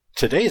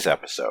Today's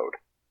episode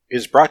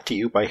is brought to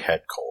you by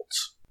Head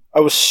Colds.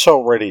 I was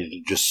so ready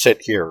to just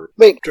sit here,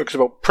 make jokes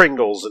about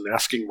Pringles and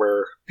asking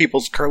where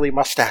people's curly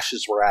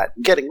mustaches were at,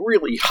 and getting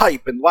really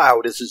hype and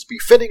loud as is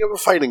befitting of a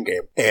fighting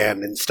game.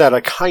 And instead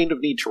I kind of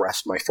need to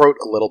rest my throat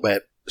a little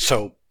bit,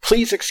 so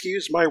please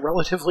excuse my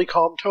relatively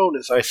calm tone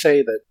as I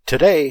say that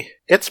today,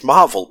 it's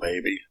Marvel,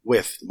 baby,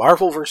 with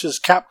Marvel vs.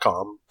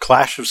 Capcom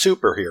Clash of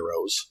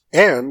Superheroes,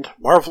 and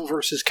Marvel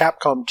vs.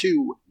 Capcom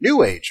 2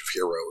 New Age of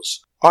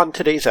Heroes, on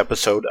today's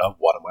episode of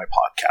What Am I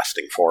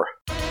Podcasting For?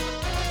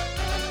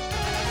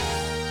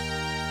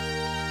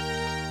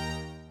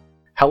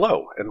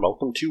 Hello, and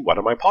welcome to What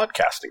Am I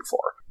Podcasting For?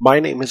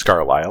 My name is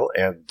Garlisle,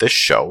 and this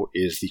show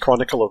is the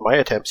chronicle of my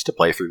attempts to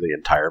play through the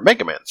entire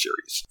Mega Man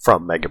series,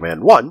 from Mega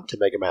Man 1 to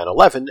Mega Man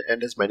 11,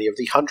 and as many of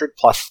the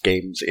 100-plus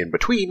games in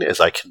between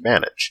as I can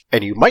manage.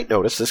 And you might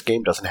notice this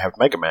game doesn't have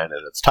Mega Man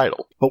in its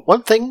title. But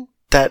one thing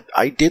that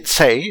I did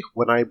say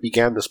when I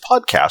began this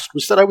podcast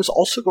was that I was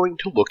also going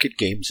to look at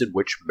games in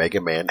which Mega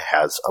Man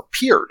has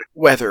appeared,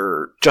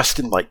 whether just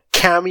in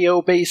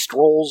cameo-based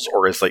roles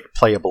or as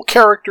playable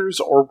characters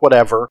or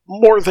whatever,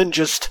 more than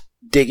just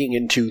digging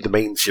into the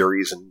main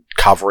series and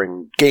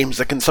covering games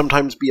that can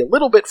sometimes be a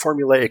little bit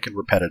formulaic and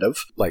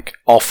repetitive.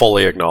 I'll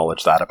fully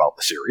acknowledge that about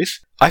the series.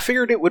 I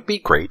figured it would be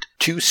great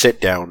to sit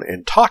down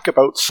and talk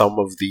about some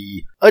of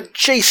the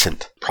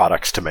adjacent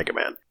products to Mega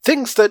Man.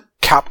 Things that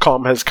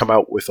Capcom has come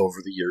out with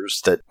over the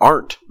years that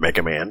aren't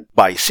Mega Man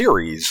by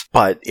series,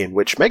 but in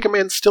which Mega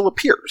Man still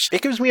appears.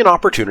 It gives me an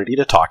opportunity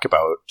to talk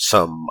about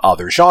some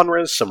other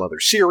genres, some other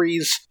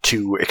series,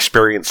 to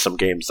experience some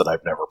games that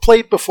I've never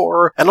played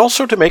before, and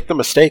also to make the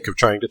mistake of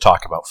trying to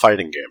talk about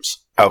fighting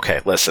games.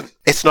 Okay, listen,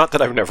 it's not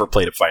that I've never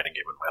played a fighting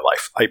game in my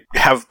life. I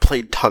have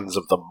played tons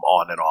of them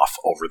on and off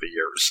over the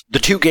years. The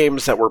two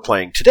games that we're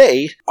playing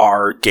today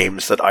are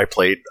games that I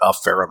played a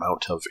fair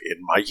amount of in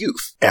my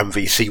youth.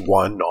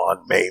 MVC1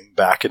 on MAME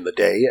back in the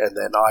day, and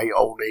then I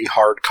own a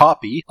hard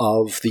copy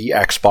of the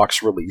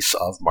Xbox release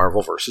of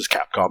Marvel vs.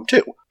 Capcom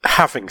 2.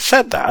 Having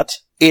said that,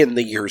 in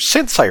the years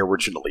since I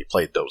originally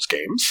played those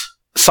games,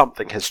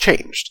 something has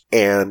changed.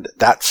 And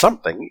that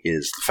something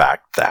is the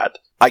fact that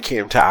I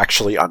came to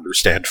actually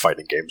understand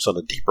fighting games on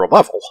a deeper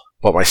level.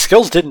 But my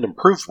skills didn't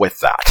improve with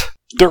that.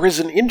 There is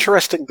an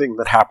interesting thing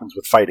that happens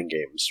with fighting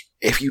games.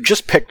 If you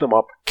just pick them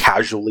up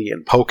casually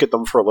and poke at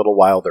them for a little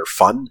while, they're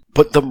fun.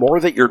 But the more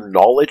that your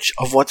knowledge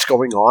of what's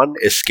going on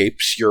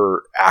escapes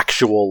your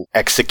actual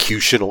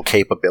executional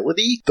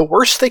capability, the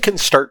worse they can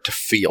start to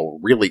feel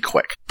really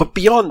quick. But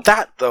beyond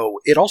that, though,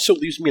 it also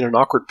leaves me in an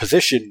awkward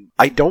position.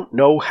 I don't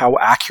know how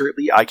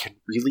accurately I can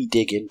really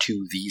dig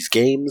into these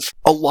games.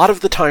 A lot of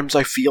the times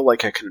I feel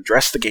like I can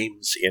address the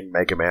games in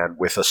Mega Man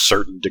with a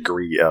certain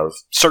degree of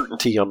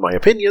certainty on my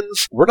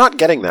opinions. We're not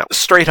getting that.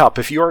 Straight up,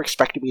 if you are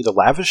expecting me to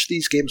lavish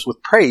these games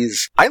with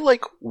praise, I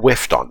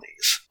whiffed on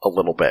these a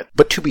little bit.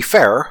 But to be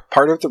fair,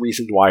 part of the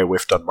reason why I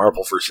whiffed on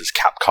Marvel vs.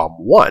 Capcom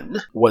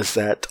 1 was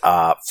that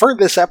for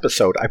this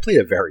episode, I played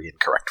a very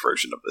incorrect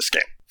version of this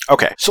game.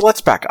 Okay, so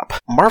let's back up.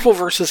 Marvel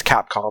vs.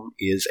 Capcom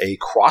is a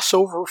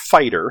crossover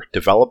fighter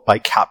developed by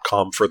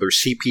Capcom for their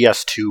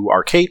CPS2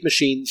 arcade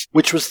machines,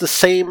 which was the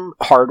same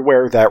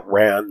hardware that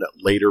ran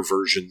later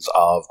versions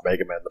of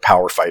Mega Man the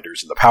Power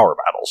Fighters and the Power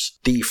Battles.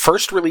 The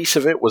first release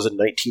of it was in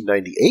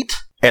 1998,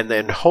 and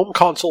then home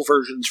console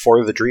versions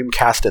for the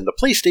Dreamcast and the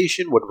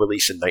PlayStation would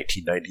release in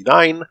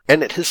 1999,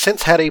 and it has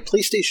since had a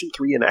PlayStation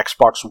 3 and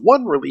Xbox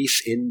One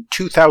release in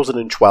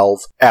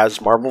 2012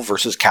 as Marvel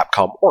vs.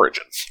 Capcom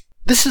Origins.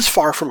 This is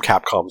far from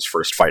Capcom's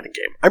first fighting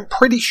game. I'm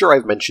pretty sure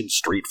I've mentioned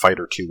Street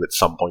Fighter 2 at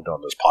some point on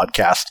this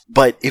podcast,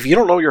 but if you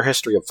don't know your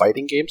history of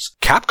fighting games,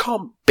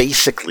 Capcom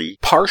basically,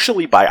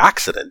 partially by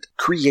accident,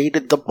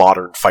 created the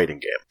modern fighting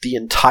game. The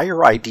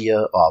entire idea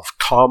of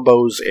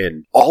combos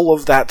and all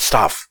of that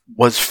stuff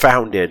was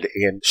founded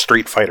in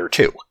Street Fighter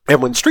 2.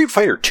 And when Street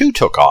Fighter 2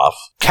 took off,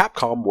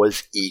 Capcom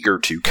was eager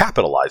to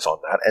capitalize on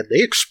that, and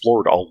they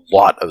explored a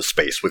lot of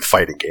space with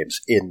fighting games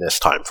in this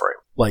time frame.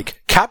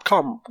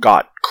 Capcom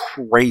got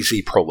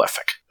crazy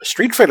prolific.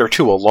 Street Fighter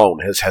 2 alone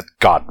has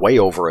got way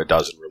over a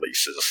dozen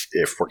releases,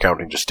 if we're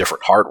counting just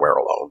different hardware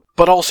alone.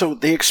 But also,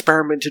 they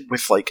experimented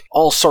with,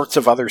 all sorts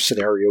of other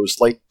scenarios,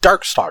 like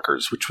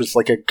Darkstalkers, which was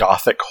a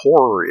gothic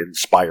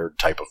horror-inspired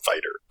type of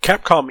fighter.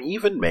 Capcom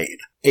even made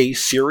a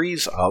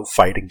series of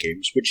fighting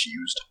games which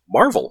used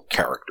Marvel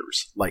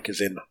characters,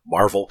 as in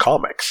Marvel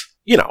Comics.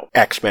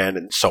 X-Men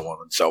and so on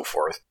and so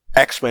forth.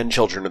 X-Men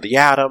Children of the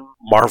Atom,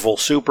 Marvel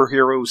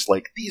Superheroes,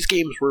 these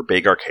games were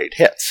big arcade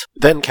hits.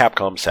 Then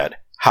Capcom said,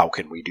 how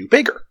can we do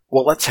bigger?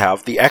 Well, let's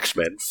have the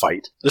X-Men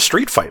fight the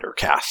Street Fighter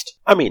cast.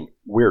 I mean,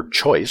 weird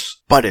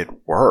choice, but it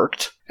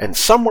worked. And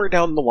somewhere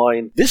down the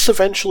line, this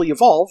eventually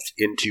evolved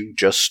into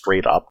just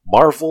straight up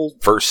Marvel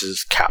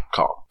vs.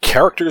 Capcom.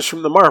 Characters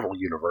from the Marvel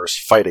universe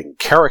fighting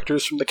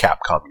characters from the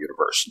Capcom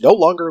universe, no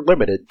longer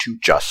limited to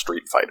just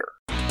Street Fighter.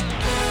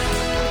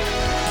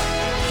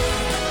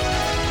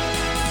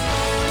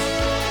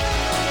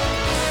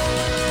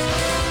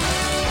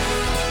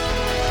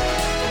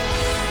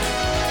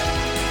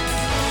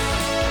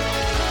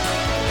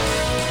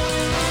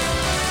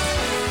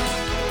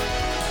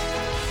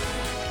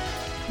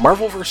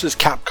 Marvel vs.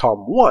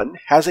 Capcom 1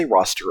 has a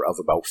roster of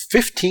about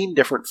 15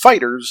 different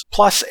fighters,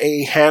 plus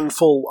a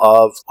handful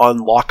of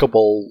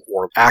unlockable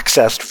or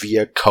accessed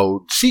via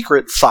code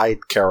secret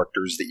side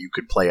characters that you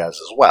could play as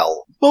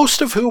well,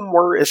 most of whom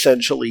were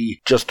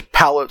essentially just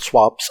palette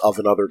swaps of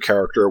another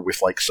character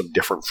with like some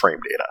different frame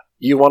data.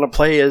 You want to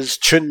play as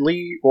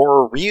Chun-Li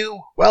or Ryu?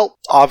 Well,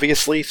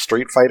 obviously,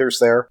 Street Fighter's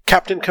there.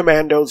 Captain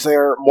Commando's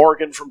there.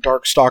 Morgan from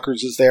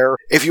Darkstalkers is there.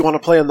 If you want to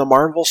play on the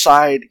Marvel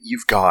side,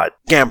 you've got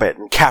Gambit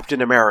and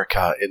Captain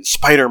America and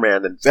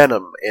Spider-Man and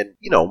Venom and,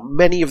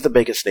 many of the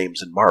biggest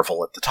names in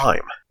Marvel at the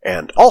time.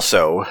 And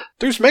also,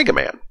 there's Mega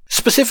Man.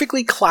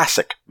 Specifically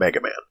classic Mega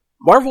Man.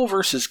 Marvel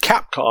vs.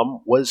 Capcom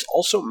was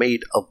also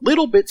made a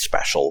little bit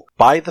special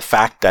by the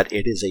fact that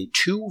it is a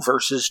 2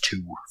 versus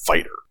 2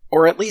 fighter.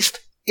 Or at least,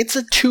 it's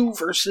a 2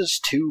 versus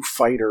 2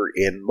 fighter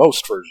in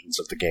most versions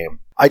of the game.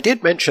 I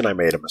did mention I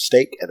made a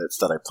mistake, and it's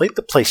that I played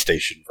the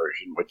PlayStation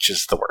version, which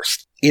is the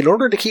worst. In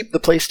order to keep the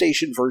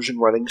PlayStation version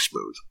running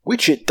smooth,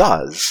 which it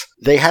does,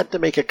 they had to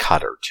make a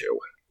cut or two.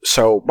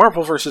 So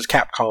Marvel vs.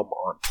 Capcom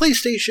on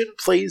PlayStation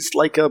plays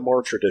like a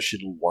more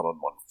traditional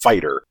one-on-one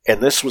fighter,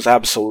 and this was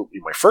absolutely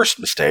my first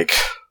mistake,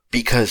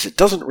 because it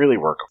doesn't really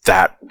work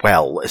that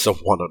well as a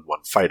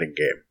one-on-one fighting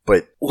game.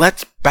 But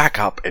let's back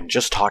up and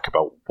just talk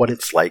about what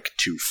it's like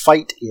to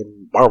fight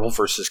in Marvel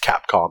vs.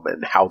 Capcom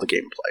and how the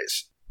game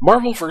plays.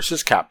 Marvel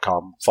vs.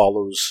 Capcom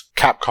follows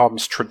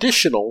Capcom's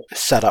traditional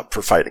setup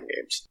for fighting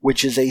games,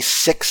 which is a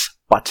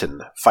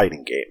 6-button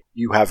fighting game.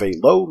 You have a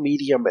low,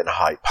 medium, and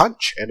high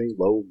punch, and a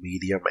low,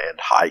 medium, and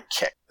high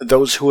kick.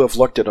 Those who have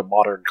looked at a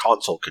modern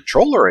console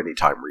controller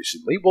anytime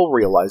recently will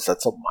realize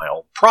that's a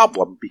mild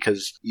problem,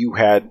 because you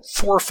had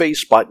 4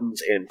 face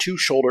buttons and 2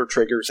 shoulder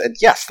triggers, and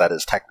yes, that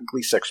is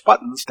technically 6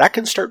 buttons. That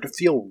can start to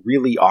feel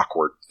really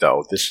awkward,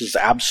 though. This is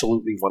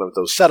absolutely one of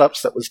those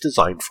setups that was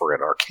designed for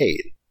an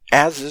arcade.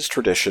 As is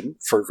tradition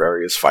for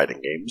various fighting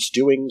games,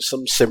 doing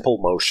some simple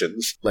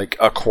motions, like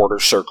a quarter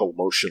circle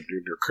motion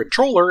in your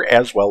controller,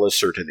 as well as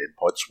certain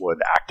inputs, would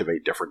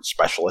activate different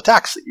special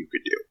attacks that you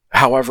could do.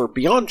 However,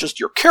 beyond just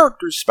your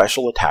character's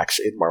special attacks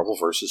in Marvel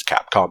vs.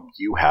 Capcom,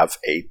 you have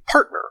a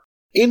partner.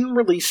 In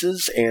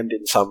releases and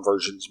in some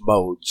versions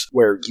modes,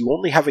 where you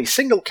only have a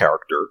single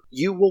character,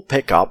 you will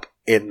pick up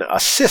an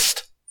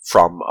assist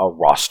from a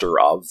roster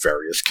of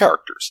various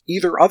characters.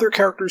 Either other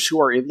characters who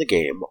are in the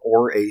game,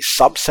 or a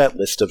subset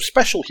list of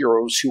special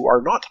heroes who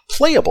are not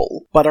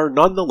playable, but are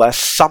nonetheless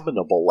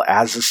summonable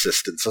as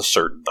assistants a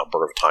certain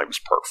number of times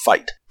per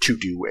fight, to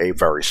do a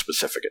very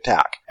specific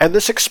attack. And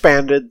this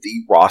expanded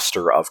the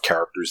roster of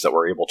characters that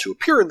were able to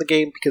appear in the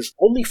game, because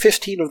only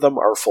 15 of them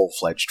are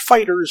full-fledged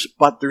fighters,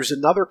 but there's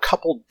another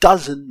couple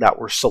dozen that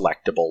were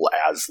selectable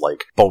as,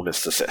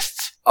 bonus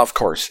assists. Of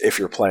course, if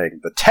you're playing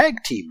the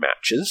tag team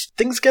matches,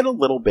 things get a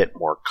little bit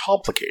more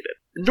complicated.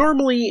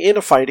 Normally, in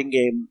a fighting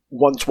game,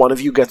 once one of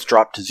you gets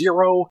dropped to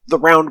 0, the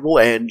round will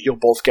end, you'll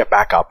both get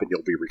back up, and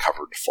you'll be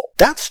recovered full.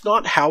 That's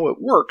not how it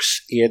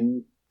works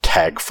in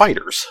tag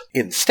fighters.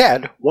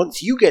 Instead,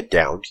 once you get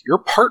downed, your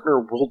partner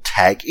will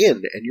tag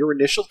in, and your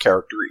initial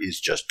character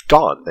is just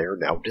gone. They are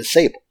now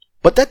disabled.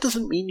 But that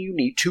doesn't mean you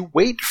need to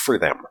wait for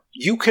them.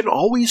 You can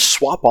always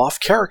swap off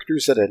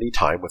characters at any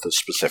time with a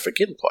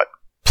specific input.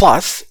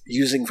 Plus,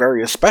 using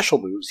various special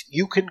moves,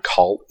 you can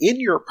call in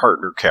your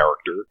partner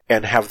character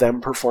and have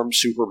them perform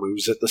super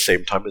moves at the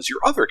same time as your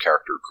other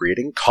character,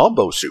 creating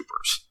combo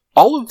supers.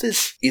 All of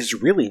this is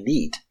really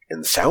neat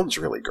and sounds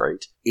really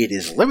great. It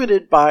is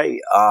limited by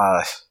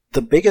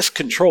the biggest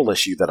control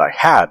issue that I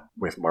had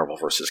with Marvel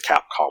vs.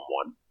 Capcom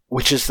 1,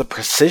 which is the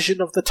precision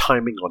of the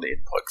timing on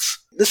inputs.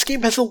 This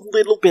game has a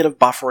little bit of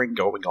buffering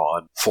going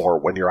on for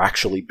when you're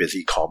actually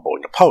busy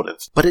comboing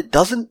opponents, but it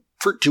doesn't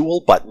for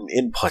dual button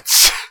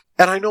inputs.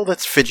 And I know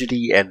that's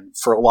fidgety, and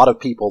for a lot of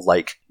people,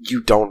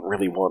 you don't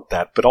really want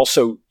that, but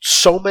also,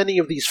 so many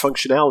of these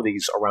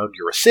functionalities around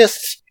your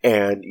assists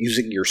and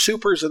using your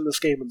supers in this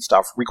game and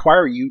stuff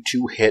require you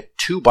to hit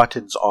 2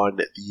 buttons on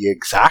the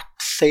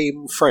exact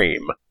same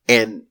frame,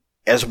 and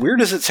as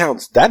weird as it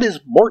sounds, that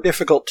is more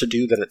difficult to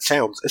do than it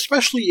sounds,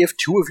 especially if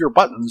 2 of your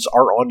buttons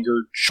are on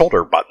your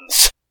shoulder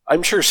buttons.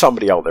 I'm sure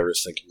somebody out there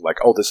is thinking,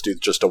 oh, this dude's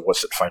just a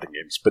wuss at fighting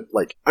games, but,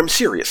 I'm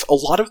serious. A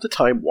lot of the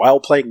time, while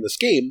playing this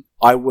game,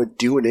 I would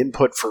do an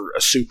input for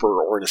a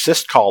super or an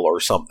assist call or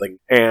something,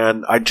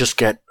 and I'd just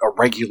get a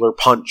regular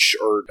punch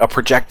or a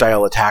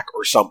projectile attack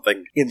or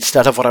something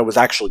instead of what I was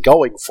actually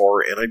going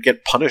for, and I'd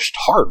get punished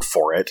hard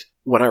for it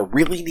when I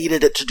really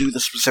needed it to do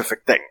the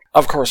specific thing.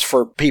 Of course,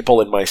 for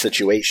people in my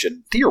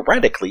situation,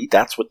 theoretically,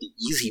 that's what the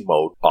easy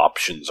mode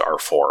options are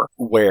for,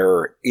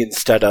 where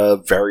instead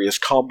of various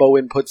combo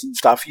inputs and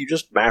stuff, you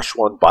just mash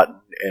one button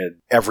and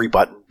every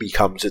button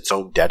becomes its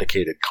own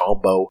dedicated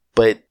combo.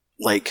 But,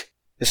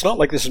 it's not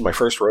like this is my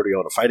first rodeo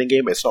in a fighting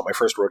game. It's not my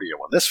first rodeo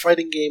on this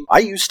fighting game. I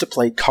used to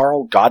play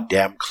Carl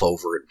Goddamn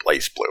Clover in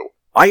BlazBlue.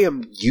 I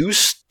am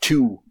used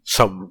to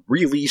some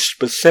really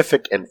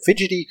specific and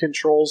fidgety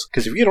controls,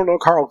 because if you don't know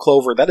Carl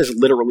Clover, that is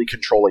literally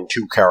controlling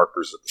two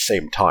characters at the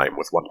same time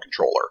with one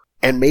controller.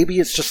 And maybe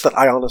it's just that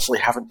I honestly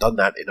haven't done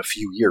that in a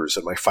few years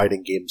and my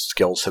fighting game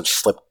skills have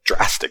slipped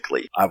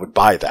drastically. I would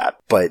buy that,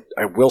 but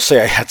I will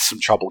say I had some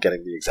trouble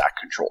getting the exact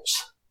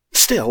controls.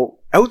 Still,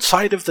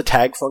 outside of the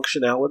tag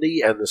functionality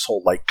and this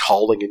whole,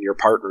 calling in your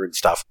partner and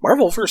stuff,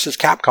 Marvel vs.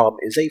 Capcom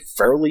is a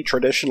fairly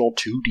traditional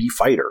 2D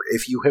fighter.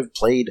 If you have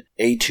played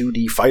a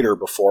 2D fighter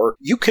before,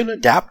 you can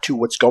adapt to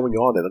what's going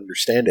on and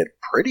understand it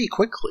pretty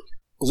quickly.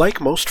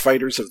 Like most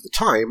fighters of the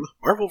time,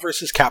 Marvel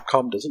vs.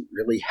 Capcom doesn't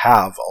really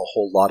have a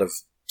whole lot of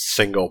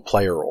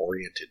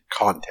single-player-oriented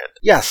content.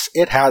 Yes,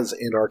 it has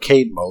an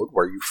arcade mode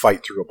where you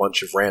fight through a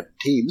bunch of random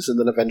teams and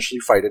then eventually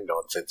fight a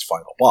nonsense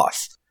final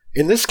boss.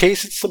 In this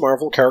case, it's the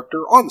Marvel character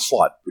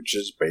Onslaught, which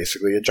is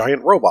basically a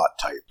giant robot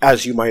type.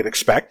 As you might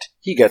expect,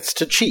 he gets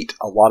to cheat.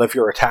 A lot of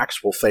your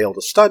attacks will fail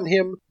to stun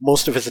him.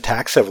 Most of his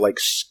attacks have,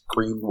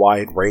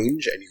 screen-wide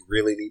range, and you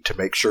really need to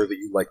make sure that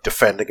you,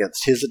 defend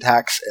against his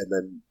attacks and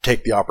then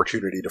take the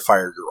opportunity to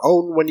fire your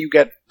own when you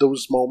get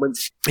those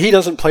moments. He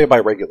doesn't play by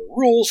regular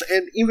rules,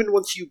 and even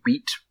once you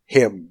beat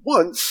him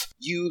once,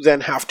 you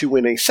then have to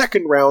win a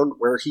second round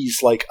where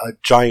he's a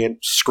giant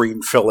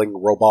screen-filling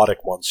robotic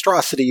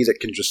monstrosity that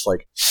can just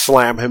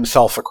slam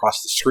himself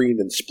across the screen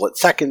in split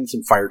seconds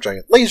and fire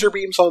giant laser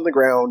beams on the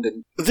ground,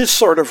 and this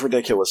sort of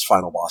ridiculous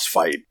final boss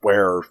fight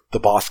where the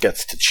boss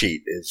gets to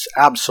cheat is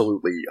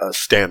absolutely a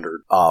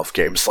standard of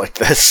games like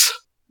this.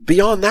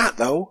 Beyond that,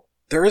 though,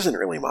 there isn't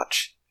really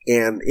much.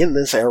 And in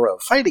this era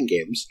of fighting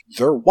games,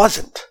 there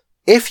wasn't.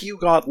 If you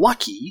got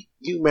lucky,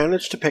 you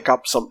managed to pick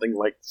up something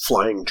like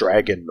Flying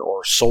Dragon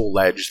or Soul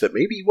Edge that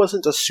maybe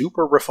wasn't a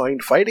super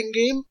refined fighting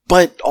game,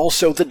 but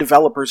also the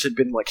developers had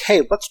been like,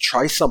 hey, let's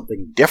try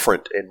something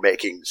different in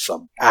making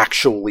some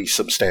actually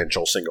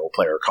substantial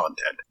single-player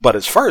content. But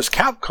as far as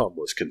Capcom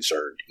was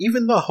concerned,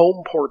 even the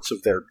home ports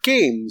of their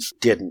games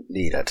didn't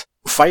need it.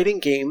 Fighting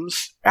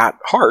games, at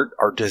heart,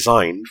 are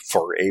designed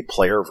for a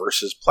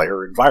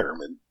player-versus-player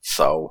environment,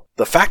 so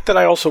the fact that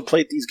I also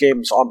played these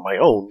games on my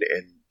own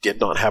and did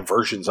not have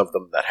versions of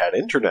them that had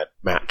internet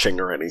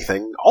matching or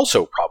anything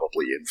also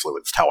probably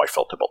influenced how I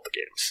felt about the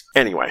games.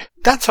 Anyway,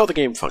 that's how the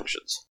game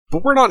functions.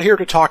 But we're not here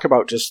to talk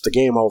about just the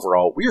game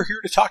overall, we're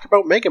here to talk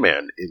about Mega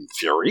Man in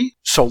theory,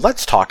 so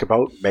let's talk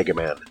about Mega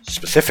Man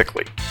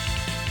specifically.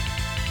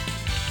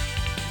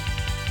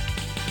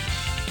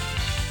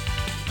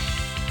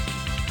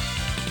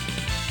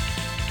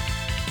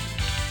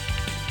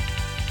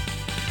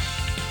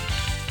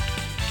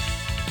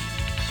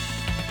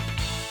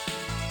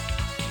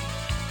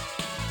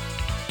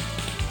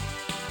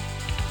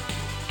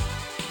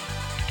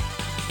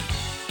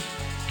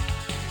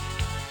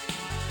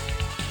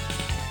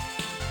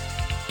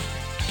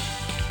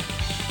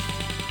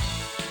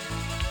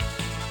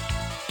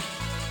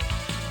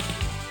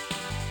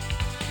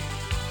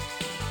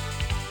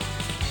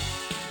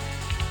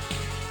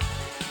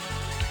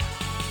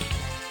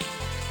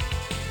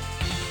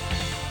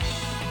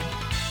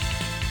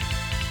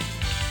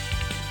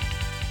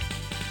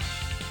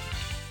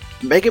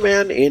 Mega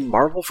Man in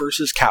Marvel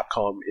vs.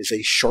 Capcom is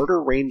a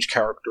shorter-range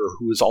character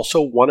who is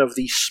also one of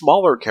the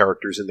smaller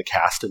characters in the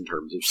cast in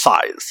terms of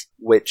size,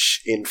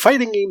 which, in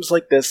fighting games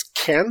like this,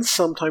 can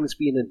sometimes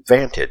be an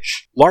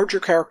advantage. Larger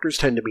characters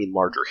tend to mean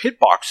larger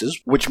hitboxes,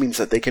 which means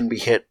that they can be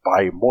hit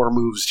by more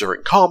moves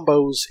during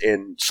combos,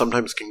 and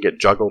sometimes can get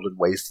juggled in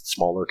ways that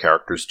smaller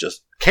characters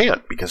just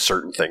can't, because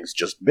certain things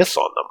just miss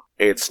on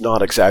them. It's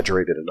not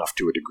exaggerated enough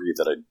to a degree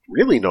that I'd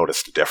really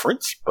noticed a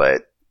difference,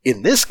 but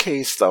in this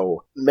case,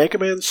 though, Mega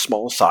Man's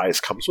small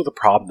size comes with a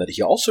problem that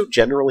he also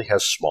generally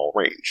has small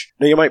range.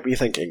 Now you might be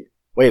thinking,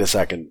 wait a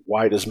second,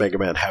 why does Mega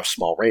Man have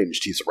small range?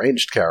 He's a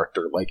ranged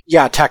character.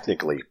 Yeah,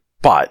 technically,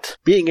 but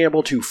being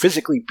able to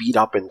physically beat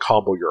up and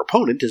combo your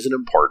opponent is an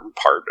important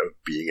part of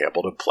being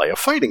able to play a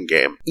fighting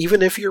game.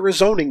 Even if you're a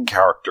zoning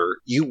character,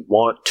 you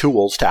want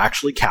tools to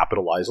actually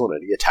capitalize on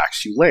any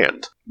attacks you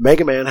land.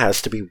 Mega Man has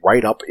to be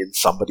right up in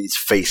somebody's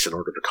face in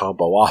order to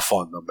combo off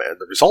on them, and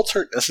the results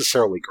aren't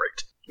necessarily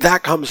great.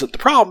 That comes at the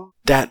problem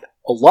that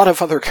a lot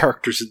of other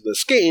characters in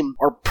this game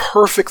are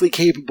perfectly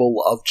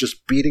capable of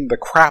just beating the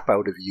crap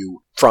out of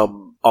you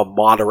from a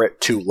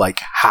moderate to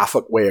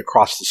halfway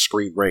across the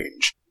screen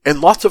range. And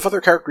lots of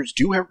other characters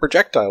do have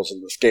projectiles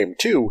in this game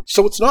too,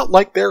 so it's not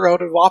like they're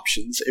out of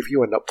options if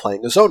you end up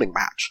playing a zoning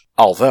match.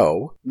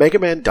 Although, Mega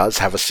Man does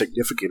have a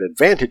significant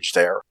advantage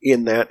there,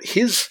 in that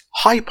his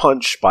high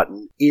punch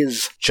button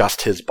is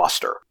just his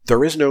buster.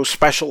 There is no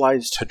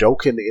specialized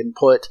Hadoken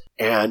input,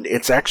 and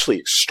it's actually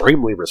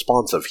extremely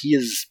responsive. He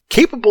is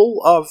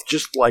capable of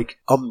just,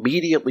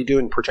 immediately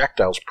doing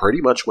projectiles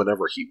pretty much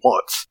whenever he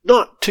wants.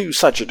 Not to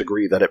such a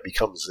degree that it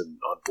becomes an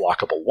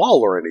unblockable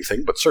wall or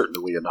anything, but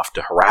certainly enough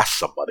to harass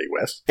somebody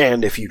with.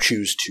 And if you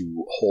choose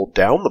to hold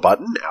down the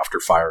button after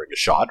firing a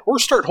shot, or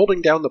start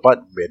holding down the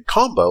button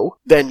mid-combo,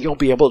 then you'll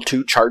be able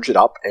to charge it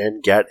up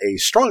and get a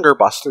stronger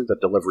buster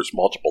that delivers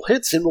multiple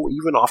hits and will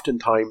even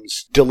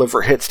oftentimes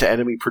deliver hits to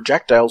enemy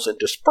projectiles and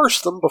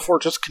disperse them before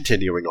just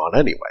continuing on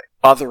anyway.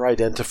 other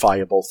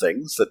identifiable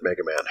things that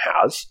Mega Man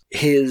has.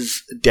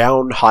 His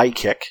down high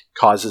kick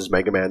causes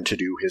Mega Man to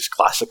do his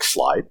classic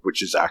slide,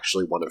 which is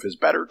actually one of his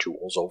better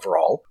tools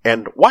overall.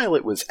 And while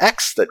it was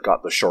X that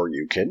got the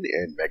Shoryuken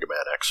in Mega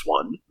Man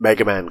X1,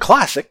 Mega Man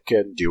Classic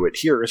can do it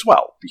here as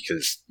well,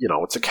 because,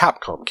 it's a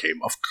Capcom game.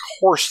 Of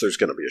course there's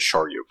going to be a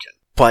Shoryuken.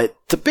 But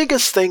the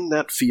biggest thing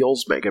that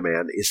feels Mega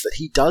Man is that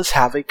he does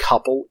have a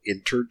couple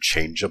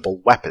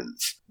interchangeable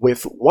weapons.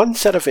 With one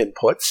set of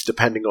inputs,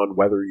 depending on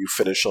whether you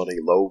finish on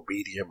a low,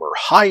 medium, or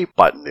high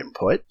button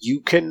input,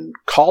 you can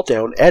call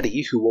down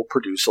Eddie, who will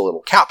produce a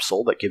little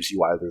capsule that gives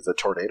you either the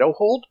Tornado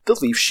Hold, the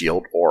Leaf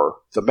Shield, or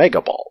the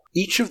Mega Ball.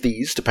 Each of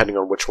these, depending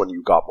on which one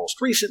you got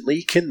most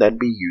recently, can then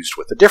be used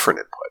with a different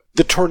input.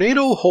 The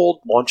Tornado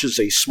Hold launches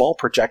a small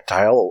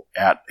projectile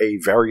at a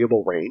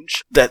variable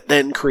range that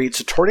then creates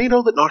a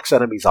tornado that knocks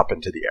enemies up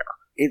into the air.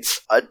 It's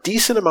a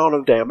decent amount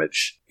of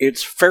damage.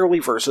 It's fairly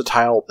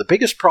versatile. The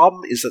biggest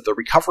problem is that the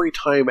recovery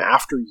time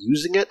after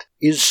using it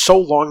is so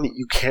long that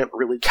you can't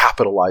really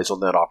capitalize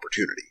on that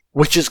opportunity,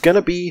 which is going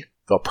to be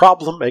the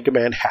problem Mega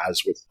Man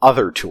has with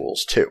other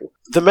tools too.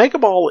 The Mega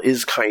Ball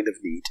is kind of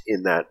neat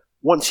in that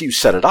once you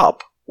set it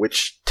up,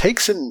 which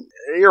takes an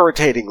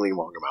irritatingly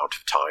long amount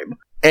of time,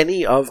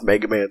 any of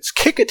Mega Man's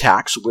kick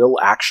attacks will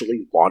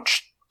actually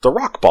launch the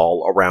rock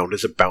ball around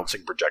as a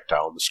bouncing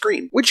projectile on the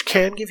screen, which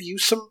can give you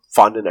some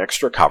fun and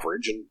extra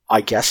coverage, and I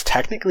guess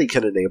technically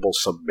can enable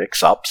some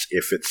mix-ups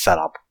if it's set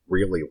up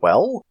really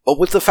well. But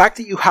with the fact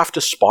that you have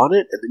to spawn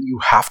it and then you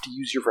have to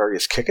use your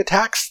various kick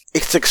attacks,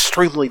 it's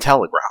extremely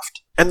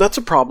telegraphed. And that's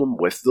a problem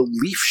with the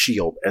Leaf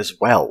Shield as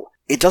well.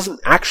 It doesn't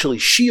actually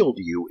shield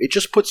you, it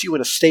just puts you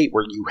in a state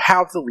where you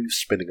have the leaf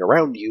spinning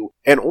around you,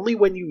 and only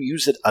when you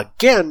use it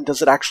again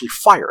does it actually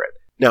fire it.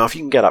 Now, if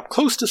you can get up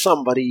close to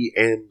somebody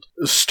and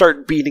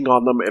start beating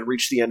on them and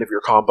reach the end of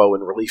your combo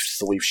and release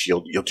the Leaf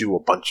Shield, you'll do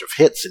a bunch of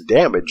hits and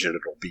damage and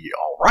it'll be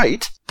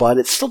alright, but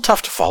it's still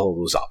tough to follow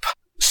those up.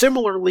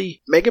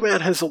 Similarly, Mega Man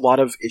has a lot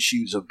of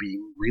issues of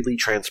being really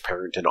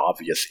transparent and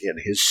obvious in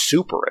his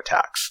super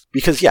attacks.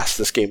 Because yes,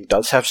 this game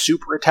does have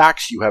super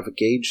attacks, you have a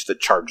gauge that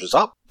charges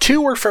up.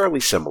 Two are fairly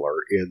similar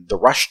in the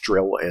Rush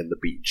Drill and the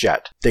Beat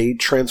Jet. They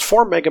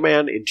transform Mega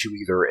Man into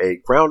either a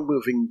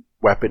ground-moving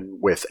weapon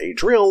with a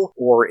drill,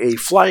 or a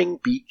flying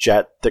beat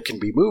jet that can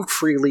be moved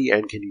freely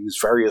and can use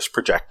various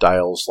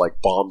projectiles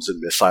like bombs and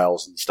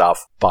missiles and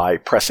stuff by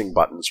pressing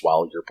buttons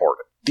while you're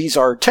boarded. These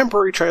are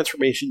temporary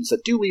transformations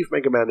that do leave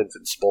Mega Man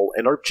invincible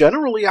and are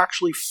generally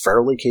actually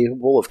fairly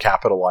capable of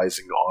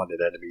capitalizing on an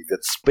enemy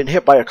that's been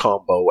hit by a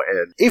combo,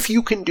 and if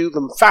you can do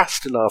them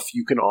fast enough,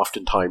 you can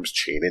oftentimes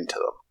chain into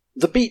them.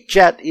 The Beat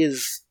Jet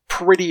is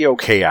pretty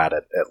okay at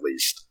it, at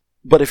least.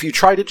 But if you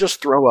try to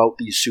just throw out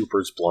these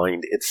supers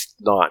blind, it's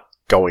not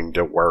going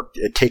to work.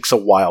 It takes a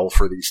while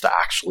for these to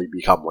actually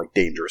become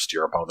dangerous to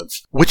your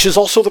opponents, which is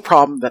also the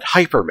problem that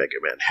Hyper Mega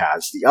Man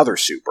has, the other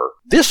super.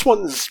 This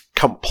one's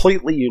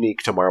completely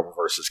unique to Marvel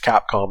vs.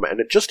 Capcom, and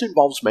it just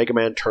involves Mega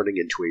Man turning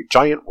into a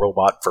giant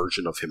robot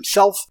version of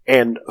himself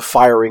and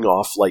firing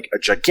off a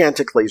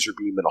gigantic laser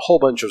beam and a whole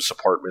bunch of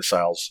support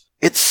missiles.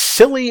 It's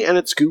silly and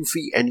it's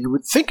goofy, and you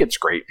would think it's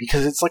great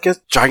because it's like a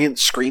giant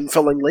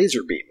screen-filling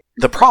laser beam.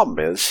 The problem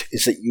is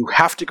that you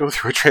have to go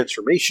through a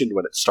transformation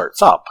when it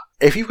starts up.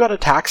 If you've got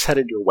attacks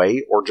headed your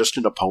way, or just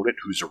an opponent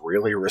who's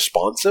really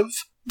responsive,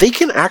 they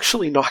can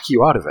actually knock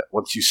you out of it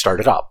once you start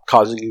it up,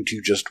 causing you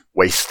to just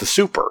waste the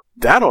super.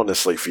 That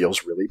honestly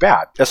feels really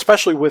bad,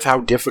 especially with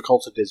how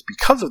difficult it is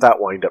because of that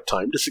wind-up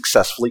time to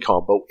successfully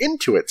combo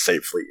into it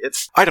safely.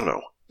 I don't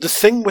know. The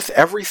thing with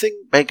everything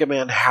Mega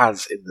Man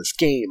has in this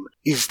game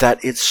is that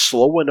it's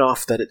slow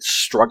enough that it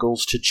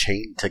struggles to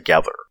chain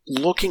together.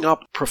 Looking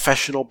up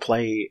professional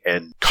play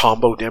and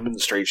combo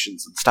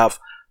demonstrations and stuff,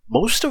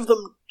 most of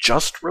them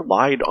just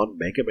relied on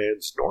Mega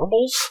Man's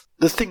normals.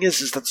 The thing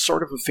is that's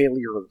sort of a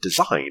failure of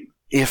design.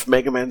 If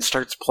Mega Man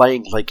starts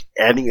playing like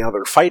any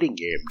other fighting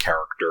game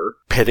character,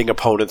 pitting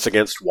opponents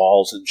against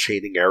walls and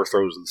chaining air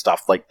throws and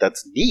stuff,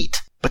 that's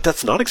neat. But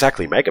that's not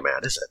exactly Mega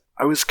Man, is it?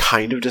 I was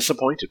kind of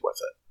disappointed with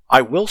it.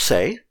 I will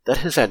say that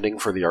his ending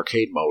for the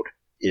arcade mode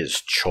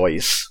is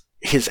choice.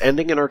 His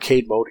ending in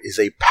arcade mode is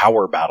a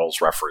Power Battles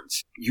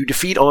reference. You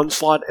defeat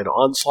Onslaught, and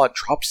Onslaught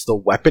drops the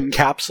weapon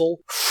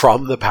capsule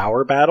from the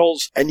Power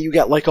Battles, and you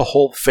get a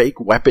whole fake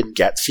weapon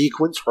get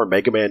sequence where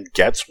Mega Man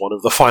gets one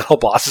of the final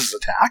boss's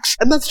attacks,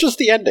 and that's just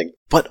the ending.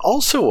 But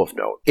also of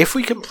note, if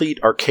we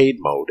complete arcade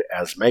mode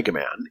as Mega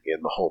Man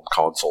in the home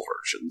console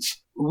versions,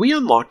 we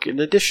unlock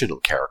an additional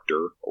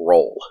character,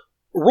 Roll.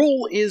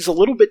 Roll is a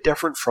little bit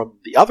different from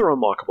the other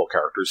unlockable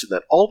characters in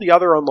that all the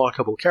other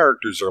unlockable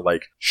characters are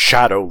like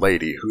Shadow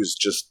Lady, who's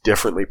just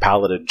differently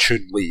paladin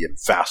Chun-Li and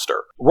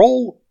faster.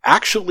 Roll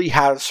actually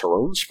has her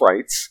own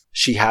sprites.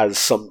 She has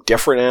some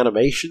different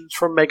animations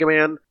from Mega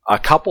Man, a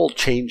couple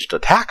changed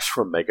attacks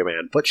from Mega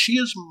Man, but she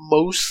is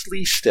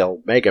mostly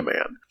still Mega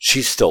Man.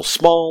 She's still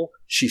small,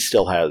 she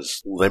still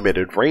has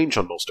limited range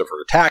on most of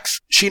her attacks.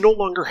 She no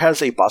longer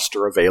has a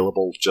buster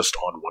available just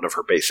on one of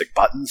her basic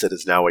buttons. It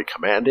is now a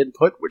command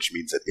input, which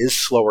means it is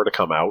slower to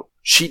come out.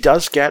 She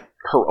does get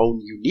her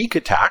own unique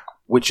attack,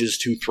 which is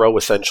to throw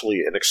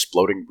essentially an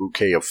exploding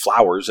bouquet of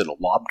flowers in a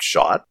lob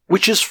shot,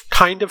 which is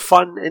kind of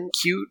fun and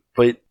cute,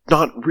 but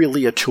not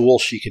really a tool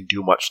she can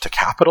do much to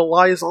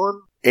capitalize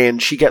on.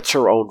 And she gets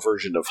her own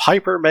version of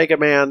Hyper Mega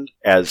Man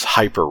as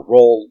Hyper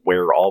Roll,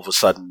 where all of a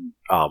sudden,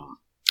 a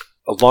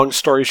long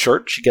story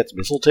short, she gets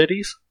missile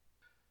titties.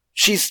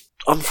 She's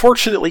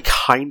unfortunately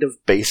kind of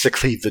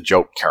basically the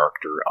joke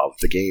character of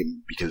the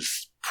game,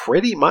 because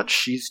pretty much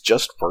she's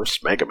just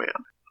first Mega Man.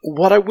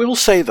 What I will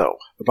say, though,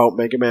 about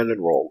Mega Man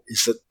and Roll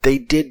is that they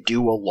did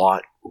do a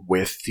lot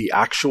with the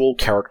actual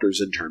characters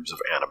in terms of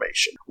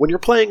animation. When you're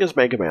playing as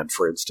Mega Man,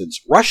 for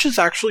instance, Rush is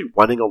actually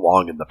running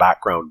along in the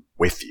background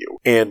with you,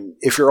 and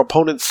if your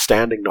opponent's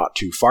standing not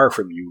too far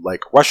from you,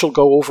 Rush will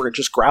go over and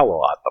just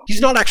growl at them.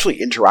 He's not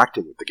actually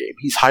interacting with the game,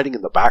 he's hiding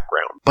in the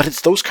background, but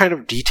it's those kind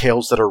of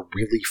details that are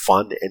really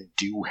fun and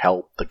do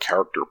help the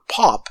character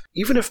pop,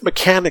 even if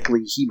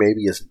mechanically he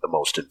maybe isn't the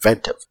most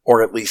inventive,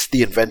 or at least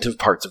the inventive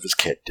parts of his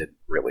kit didn't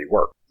really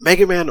work.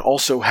 Mega Man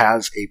also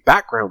has a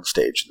background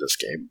stage in this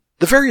game.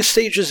 The various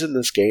stages in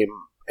this game,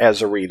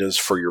 as arenas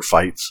for your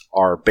fights,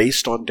 are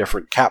based on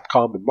different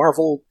Capcom and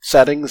Marvel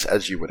settings,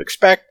 as you would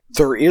expect.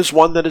 There is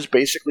one that is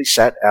basically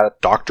set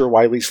at Dr.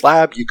 Wily's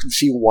lab. You can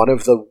see one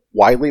of the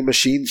Wily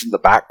machines in the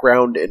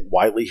background, and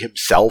Wily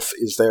himself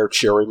is there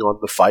cheering on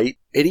the fight.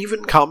 It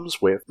even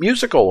comes with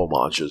musical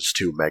homages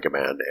to Mega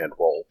Man and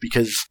Roll,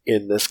 because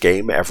in this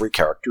game, every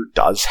character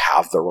does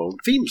have their own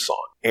theme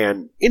song.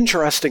 And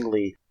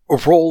interestingly,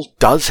 Roll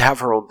does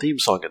have her own theme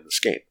song in this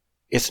game.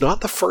 It's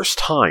not the first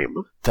time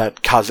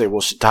that Kaze wo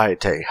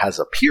Shitaete has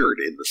appeared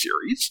in the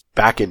series.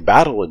 Back in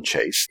Battle and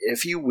Chase,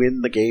 if you win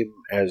the game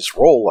as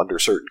Roll under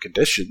certain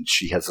conditions,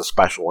 she has a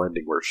special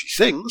ending where she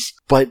sings,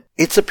 but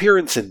its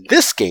appearance in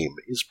this game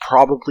is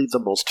probably the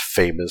most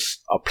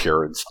famous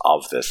appearance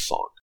of this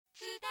song.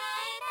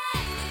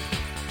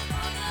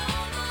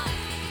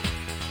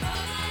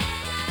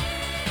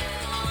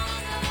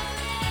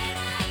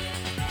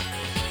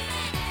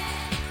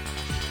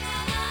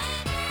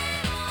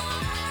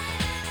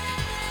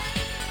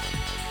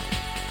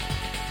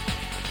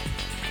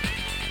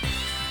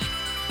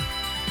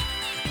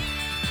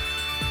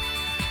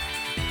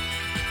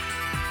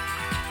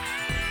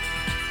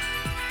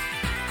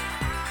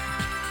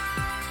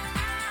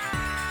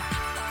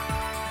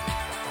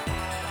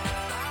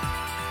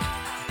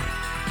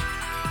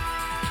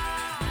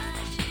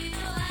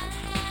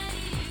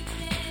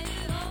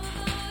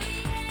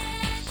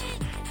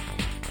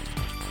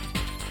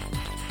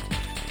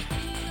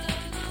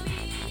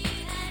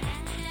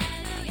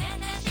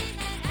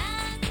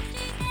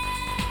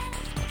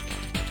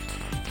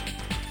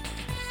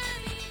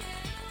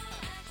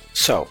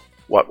 So,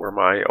 what were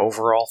my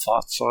overall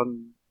thoughts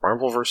on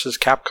Marvel vs.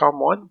 Capcom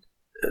 1?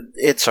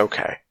 It's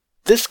okay.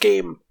 This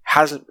game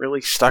hasn't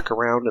really stuck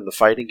around in the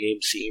fighting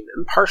game scene,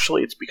 and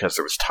partially it's because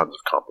there was tons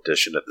of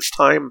competition at this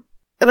time,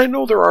 and I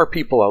know there are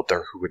people out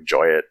there who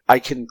enjoy it. I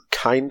can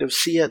kind of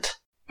see it,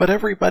 but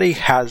everybody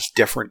has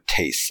different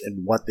tastes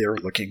in what they're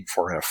looking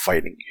for in a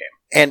fighting game.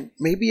 And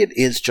maybe it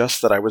is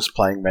just that I was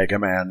playing Mega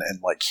Man and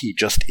he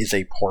just is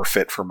a poor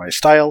fit for my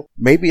style.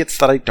 Maybe it's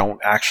that I don't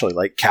actually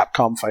like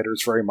Capcom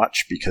fighters very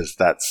much, because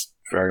that's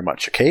very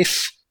much a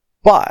case.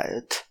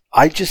 But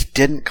I just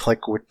didn't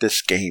click with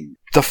this game.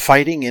 The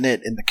fighting in it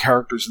and the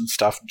characters and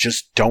stuff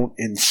just don't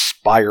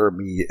inspire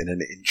me in an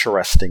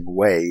interesting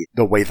way,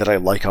 the way that I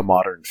like a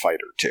modern fighter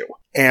to.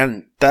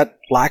 And that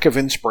lack of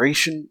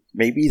inspiration,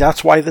 maybe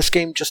that's why this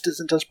game just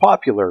isn't as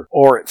popular.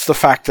 Or it's the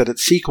fact that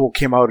its sequel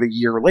came out a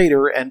year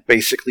later and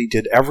basically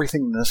did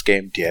everything this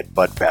game did,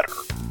 but better.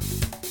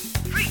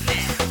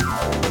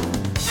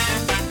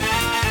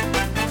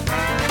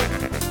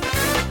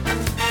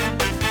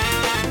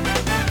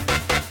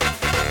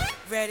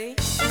 Ready?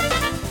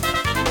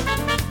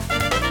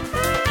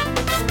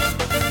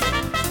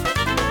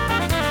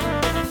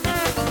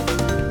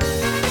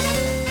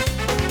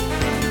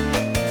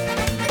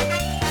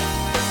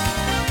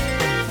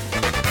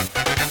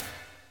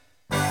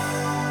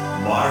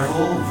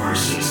 Marvel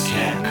vs.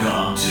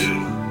 Capcom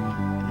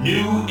 2.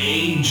 New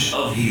Age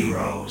of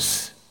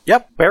Heroes.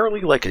 Yep,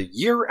 barely a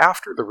year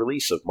after the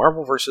release of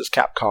Marvel vs.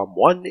 Capcom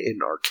 1 in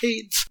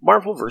arcades,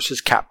 Marvel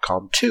vs.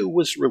 Capcom 2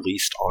 was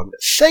released on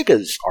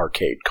Sega's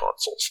arcade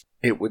consoles.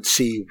 It would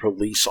see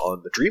release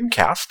on the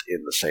Dreamcast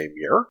in the same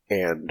year,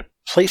 and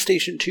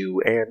PlayStation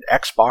 2 and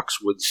Xbox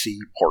would see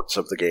ports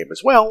of the game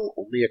as well,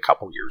 only a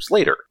couple years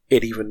later.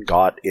 It even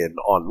got an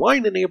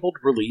online-enabled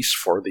release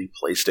for the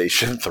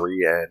PlayStation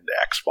 3 and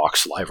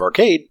Xbox Live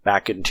Arcade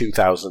back in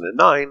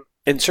 2009,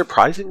 and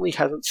surprisingly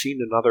hasn't seen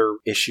another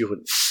issue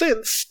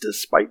since,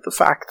 despite the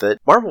fact that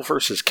Marvel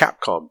vs.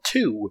 Capcom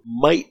 2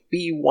 might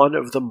be one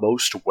of the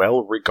most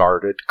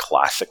well-regarded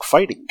classic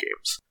fighting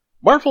games.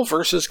 Marvel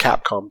vs.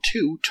 Capcom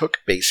 2 took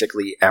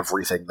basically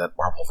everything that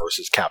Marvel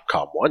vs.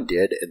 Capcom 1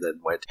 did and then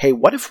went, hey,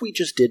 what if we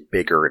just did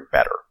bigger and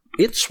better?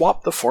 It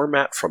swapped the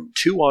format from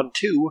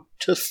 2-on-2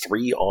 to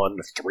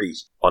 3-on-3.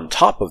 On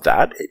top of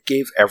that, it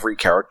gave every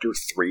character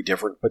 3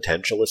 different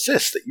potential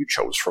assists that you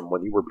chose from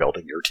when you were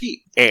building your team.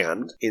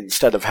 And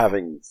instead of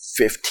having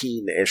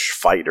 15-ish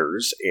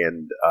fighters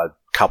and a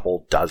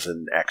couple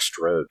dozen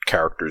extra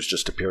characters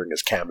just appearing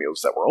as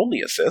cameos that were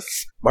only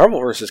assists, Marvel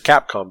vs.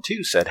 Capcom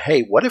 2 said,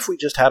 hey, what if we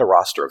just had a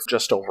roster of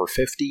just over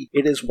 50?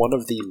 It is one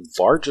of the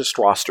largest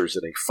rosters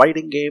in a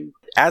fighting game.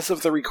 As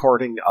of the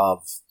recording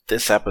of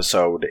this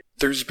episode,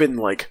 there's been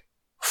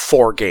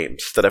 4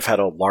 games that have had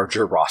a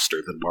larger roster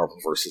than Marvel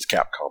vs.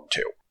 Capcom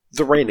 2.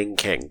 The reigning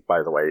king,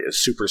 by the way,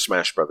 is Super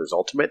Smash Bros.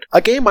 Ultimate, a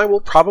game I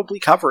will probably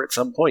cover at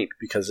some point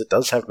because it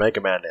does have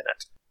Mega Man in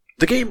it.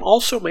 The game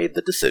also made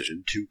the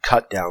decision to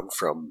cut down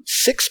from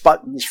 6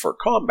 buttons for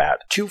combat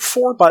to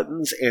 4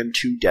 buttons and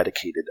 2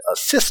 dedicated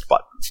assist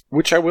buttons,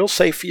 which I will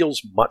say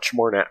feels much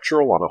more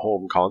natural on a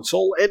home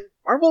console, and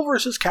Marvel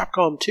vs.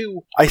 Capcom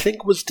 2, I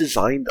think, was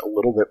designed a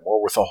little bit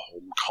more with a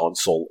home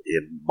console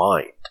in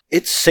mind.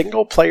 Its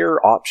single-player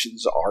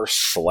options are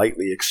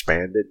slightly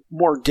expanded,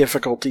 more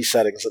difficulty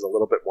settings and a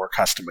little bit more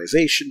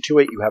customization to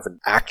it. You have an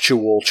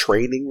actual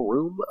training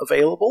room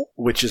available,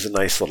 which is a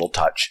nice little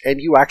touch, and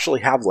you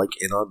actually have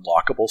an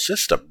unlockable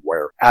system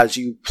where as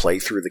you play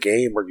through the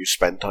game or you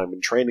spend time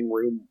in training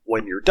room,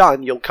 when you're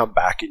done, you'll come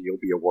back and you'll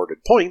be awarded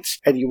points,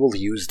 and you will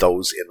use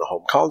those in the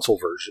home console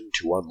version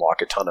to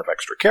unlock a ton of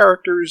extra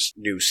characters,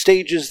 new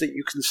stages that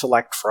you can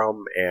select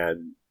from,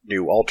 and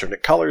new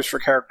alternate colors for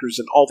characters,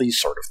 and all these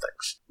sort of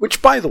things.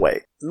 Which, by the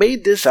way,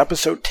 made this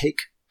episode take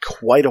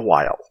quite a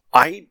while.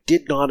 I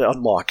did not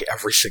unlock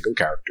every single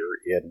character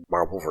in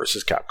Marvel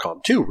vs.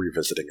 Capcom 2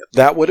 revisiting it.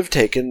 That would have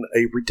taken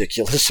a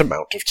ridiculous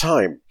amount of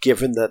time,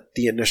 given that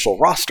the initial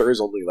roster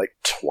is only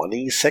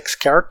 26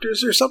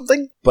 characters or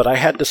something, but I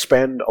had to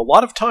spend a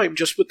lot of time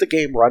just with the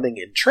game running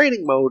in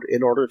training mode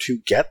in order to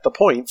get the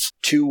points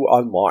to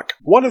unlock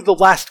one of the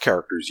last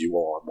characters you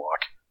will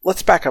unlock.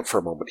 Let's back up for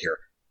a moment here.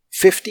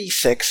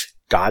 56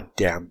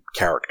 goddamn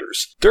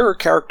characters. There are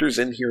characters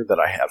in here that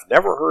I have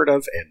never heard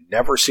of and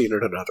never seen in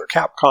another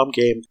Capcom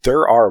game.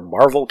 There are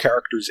Marvel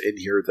characters in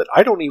here that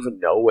I don't even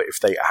know if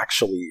they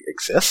actually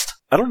exist.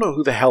 I don't know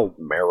who the hell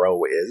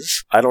Marrow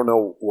is. I don't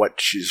know what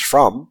she's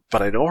from,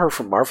 but I know her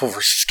from Marvel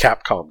vs.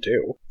 Capcom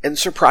 2. And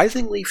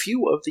surprisingly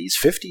few of these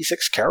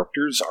 56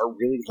 characters are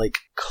really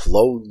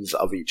clones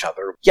of each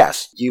other.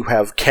 Yes, you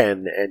have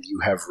Ken, and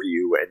you have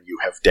Ryu, and you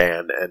have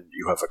Dan, and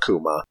you have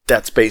Akuma.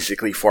 That's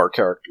basically 4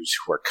 characters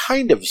who are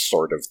kind of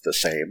sort of the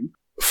same.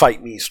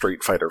 Fight me,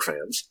 Street Fighter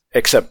fans.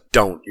 Except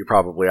don't. You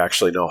probably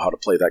actually know how to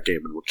play that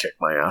game and would kick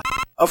my ass.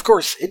 Of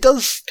course, it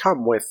does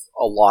come with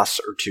a loss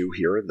or 2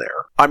 here and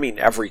there. I mean,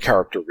 every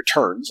character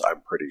returns,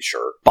 I'm pretty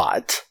sure.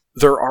 But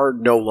there are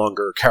no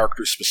longer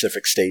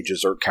character-specific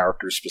stages or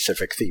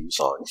character-specific theme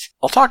songs.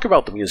 I'll talk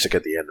about the music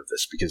at the end of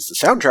this, because the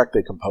soundtrack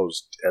they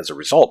composed as a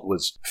result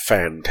was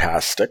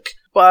fantastic.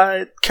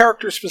 But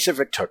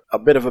character-specific took a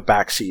bit of a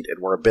backseat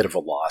and were a bit of a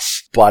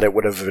loss. But it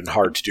would have been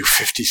hard to do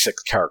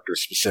 56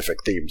 character-specific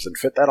themes and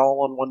fit that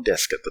all on one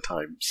disc at the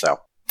time,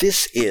 so.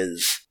 This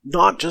is,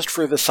 not just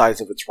for the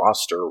size of its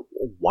roster,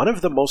 one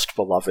of the most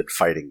beloved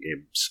fighting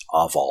games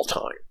of all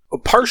time.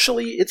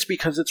 Partially, it's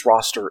because its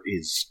roster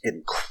is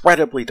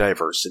incredibly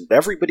diverse, and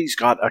everybody's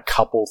got a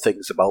couple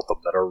things about them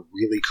that are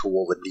really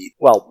cool and neat.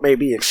 Well,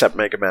 maybe except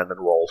Mega Man and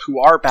Roll, who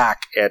are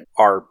back and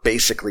are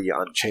basically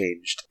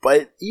unchanged.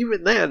 But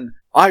even then,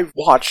 I've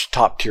watched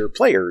top-tier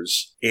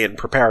players, in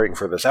preparing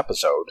for this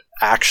episode,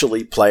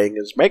 actually playing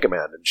as Mega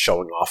Man and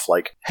showing off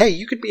hey,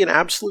 you could be an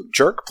absolute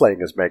jerk playing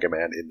as Mega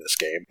Man in this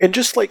game, and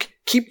just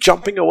keep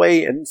jumping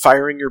away and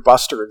firing your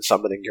buster and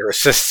summoning your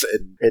assists,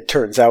 and it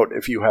turns out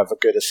if you have a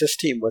good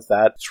assist team with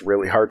that, it's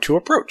really hard to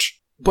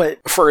approach. But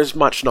for as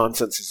much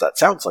nonsense as that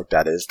sounds like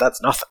that is,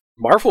 that's nothing.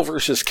 Marvel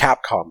vs.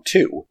 Capcom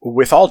 2,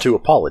 with all due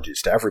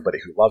apologies to everybody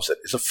who loves it,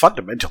 is a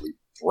fundamentally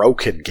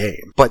broken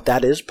game. But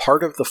that is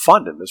part of the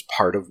fun and is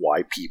part of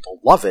why people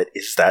love it,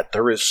 is that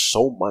there is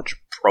so much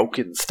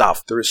broken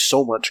stuff. There is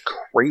so much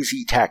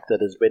crazy tech that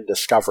has been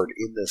discovered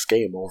in this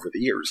game over the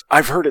years.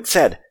 I've heard it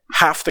said,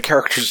 half the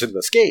characters in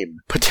this game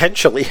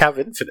potentially have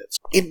infinites.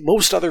 In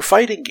most other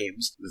fighting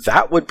games,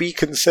 that would be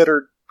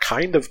considered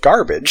kind of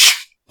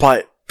garbage,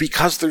 but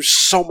because there's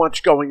so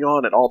much going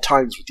on at all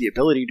times, with the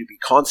ability to be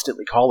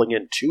constantly calling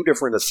in 2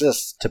 different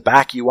assists to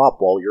back you up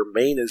while your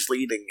main is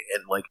leading,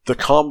 and the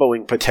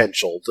comboing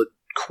potential, the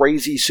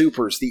crazy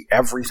supers, the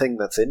everything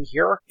that's in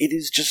here, it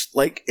is just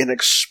an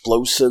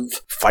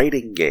explosive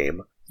fighting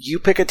game. You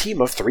pick a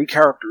team of 3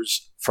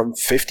 characters from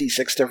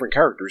 56 different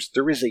characters,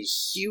 there is a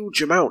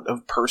huge amount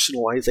of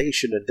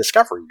personalization and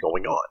discovery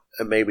going on.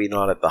 And maybe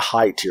not at the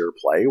high-tier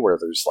play, where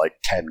there's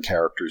 10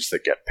 characters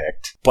that get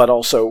picked, but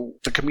also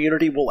the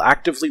community will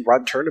actively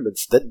run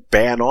tournaments that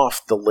ban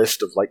off the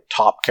list of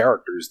top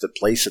characters that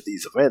place at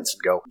these events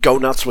and go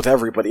nuts with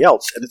everybody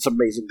else, and it's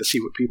amazing to see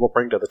what people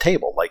bring to the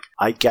table.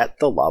 I get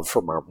the love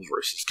for Marvel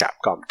vs.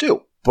 Capcom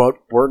 2. But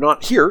we're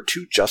not here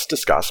to just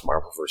discuss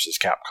Marvel vs.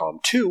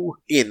 Capcom 2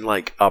 in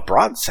a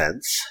broad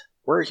sense.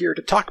 We're here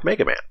to talk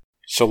Mega Man.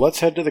 So let's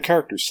head to the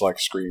character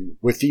select screen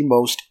with the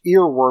most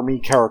earwormy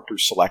character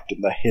select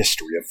in the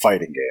history of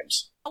fighting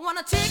games. I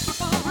wanna take you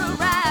for a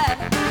ride.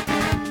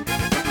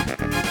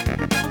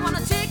 I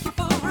wanna take you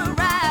for a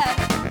ride.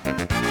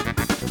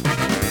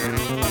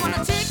 I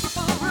wanna take you for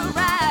a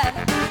ride.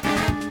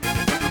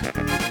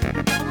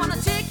 I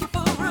wanna take you for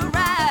a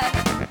ride.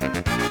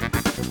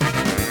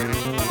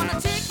 I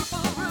wanna take you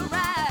for a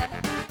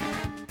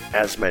ride.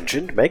 As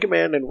mentioned, Mega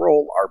Man and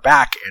Roll are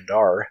back and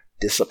are,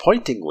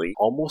 disappointingly,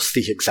 almost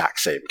the exact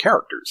same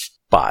characters.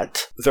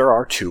 But there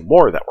are two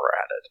more that were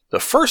added.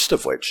 The first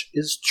of which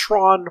is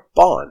Tron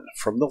Bonne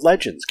from the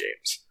Legends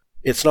games.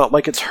 It's not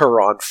like it's her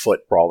on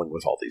foot brawling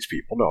with all these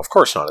people. No, of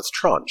course not. It's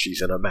Tron.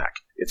 She's in a mech.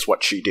 It's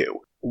what she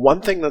do.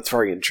 One thing that's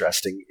very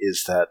interesting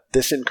is that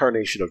this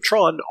incarnation of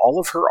Tron, all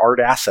of her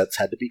art assets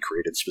had to be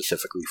created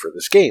specifically for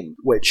this game,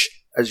 which,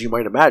 as you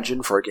might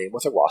imagine, for a game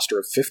with a roster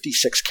of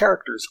 56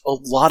 characters, a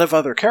lot of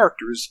other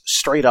characters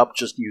straight up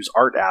just use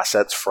art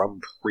assets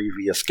from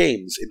previous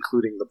games,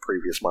 including the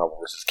previous Marvel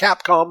vs.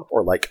 Capcom,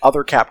 or like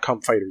other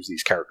Capcom fighters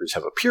these characters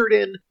have appeared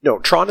in. No,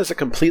 Tron is a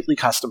completely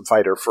custom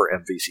fighter for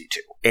MVC2.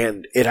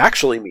 And it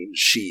actually means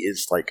she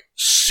is like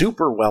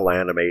super well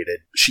animated.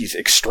 She's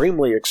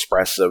extremely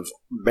expressive.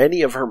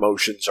 Many of her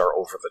motions are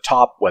over the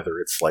top, whether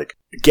it's like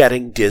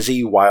getting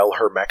dizzy while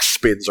her mech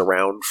spins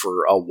around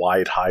for a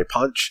wide high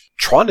punch.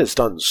 Tron is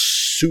done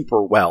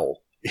super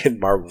well in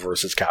Marvel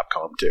vs.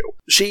 Capcom 2.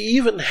 She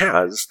even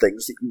has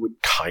things that you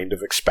would kind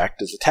of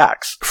expect as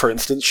attacks. For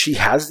instance, she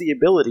has the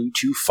ability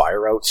to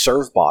fire out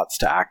serve bots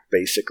to act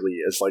basically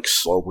as like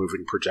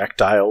slow-moving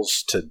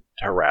projectiles to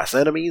harass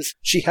enemies.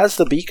 She has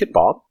the beacon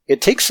bomb.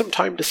 It takes some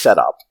time to set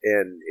up,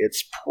 and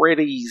it's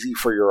pretty easy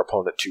for your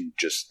opponent to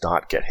just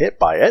not get hit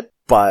by it.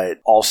 But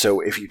also,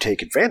 if you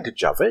take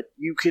advantage of it,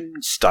 you can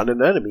stun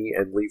an enemy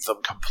and leave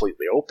them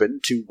completely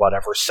open to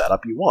whatever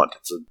setup you want.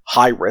 It's a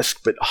high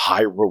risk but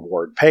high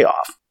reward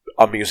payoff.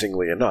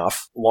 Amusingly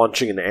enough,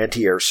 launching an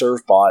anti-air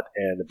serve bot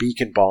and a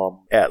beacon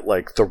bomb at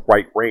like the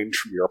right range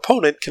from your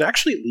opponent can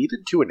actually lead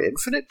into an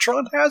infinite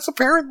Tron has,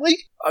 apparently.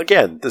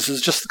 Again, this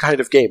is just the kind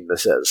of game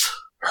this is.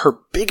 Her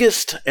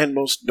biggest and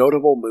most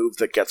notable move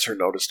that gets her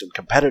noticed in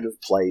competitive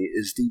play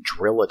is the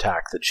drill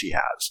attack that she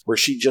has, where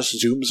she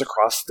just zooms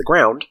across the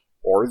ground,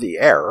 or the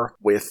air,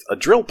 with a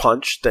drill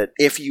punch that,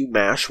 if you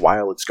mash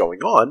while it's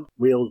going on,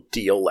 will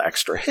deal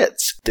extra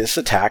hits. This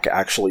attack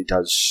actually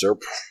does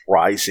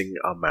surprising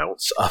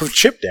amounts of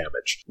chip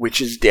damage,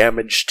 which is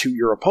damage to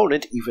your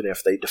opponent even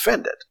if they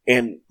defend it.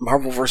 And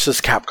Marvel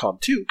vs.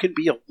 Capcom 2 can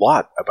be a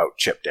lot about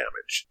chip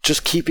damage.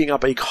 Just keeping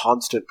up a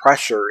constant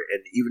pressure,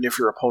 and even if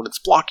your opponent's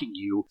blocking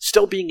you,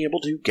 still being able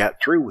to get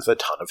through with a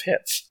ton of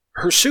hits.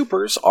 Her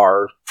supers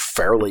are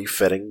fairly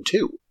fitting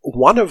too.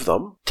 One of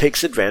them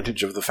takes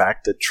advantage of the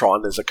fact that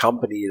Tron is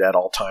accompanied at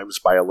all times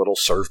by a little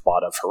serve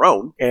bot of her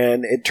own,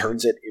 and it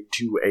turns it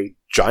into a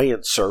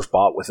giant serve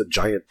bot with a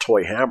giant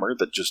toy hammer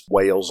that just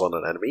wails on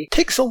an enemy.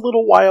 Takes a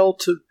little while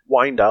to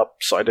wind up,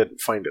 so I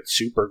didn't find it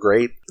super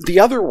great. The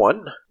other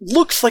one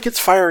looks like it's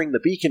firing the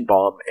beacon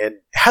bomb and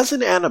has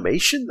an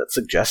animation that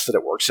suggests that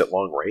it works at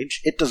long range.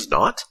 It does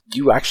not.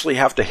 You actually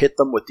have to hit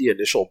them with the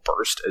initial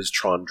burst as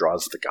Tron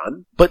draws the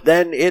gun, but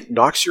then it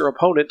knocks your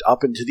opponent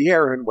up into the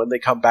air, and when they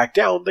come back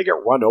down, they get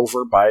run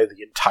over by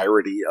the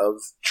entirety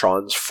of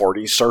Tron's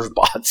 40 serve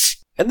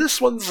bots. And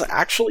this one's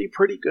actually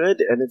pretty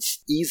good, and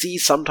it's easy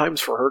sometimes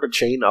for her to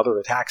chain other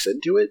attacks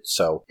into it,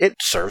 so it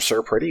serves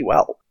her pretty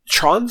well.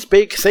 Tron's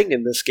big thing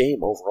in this game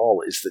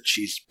overall is that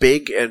she's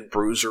big and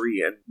bruisery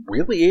and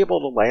really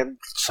able to land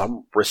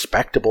some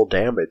respectable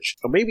damage.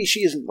 Maybe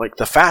she isn't like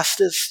the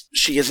fastest,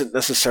 she isn't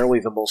necessarily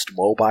the most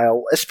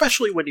mobile,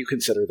 especially when you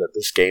consider that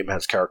this game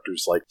has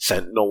characters like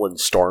Sentinel and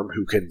Storm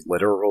who can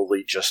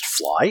literally just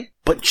fly.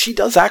 But she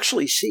does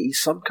actually see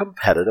some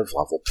competitive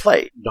level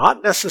play,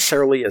 not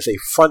necessarily as a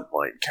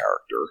frontline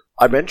character.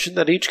 I mentioned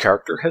that each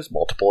character has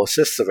multiple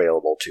assists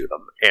available to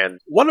them, and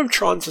one of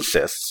Tron's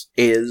assists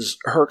is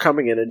her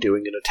coming in and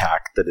doing an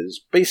attack that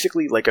is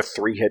basically like a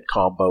 3-hit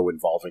combo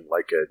involving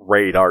like a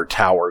radar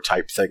tower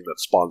type thing that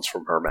spawns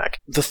from her mech.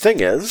 The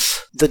thing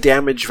is, the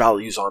damage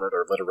values on it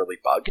are literally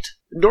bugged.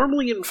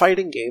 Normally in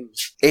fighting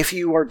games, if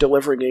you are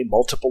delivering a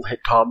multiple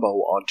hit combo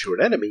onto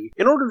an enemy,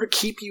 in order to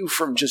keep you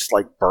from just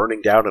like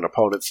burning down an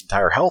opponent's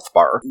entire health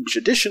bar, each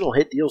additional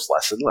hit deals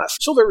less and less.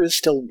 So there is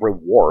still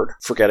reward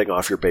for getting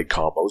off your big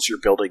combos. You're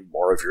building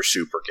more of your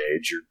super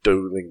gauge, you're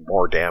doing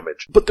more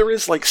damage, but there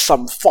is like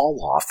some fall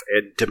off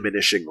and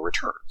diminishing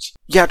returns.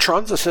 Yeah,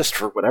 Tron's assist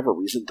for whatever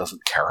reason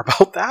doesn't care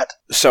about that.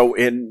 So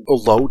in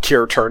low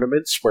tier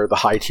tournaments where the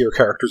high tier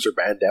characters are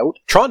banned out,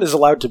 Tron is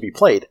allowed to be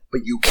played,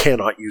 but you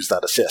cannot use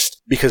that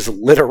assist, because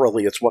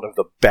literally it's one of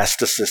the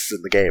best assists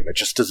in the game. It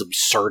just does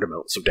absurd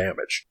amounts of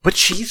damage. But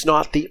she's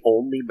not the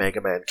only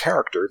Mega Man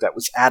character that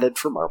was added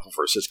for Marvel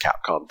vs.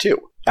 Capcom 2.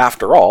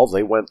 After all,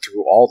 they went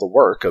through all the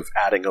work of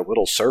adding a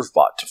little serve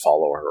bot to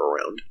follow her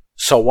around.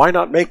 So why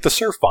not make the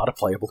Surfbot a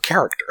playable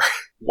character?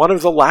 One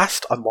of the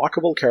last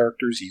unlockable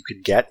characters you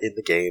can get in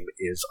the game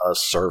is a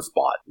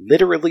Surfbot.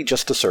 Literally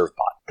just a Surfbot.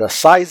 The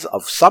size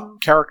of some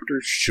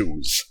characters'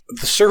 shoes.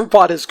 The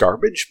Surfbot is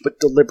garbage, but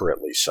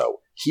deliberately so.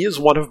 He is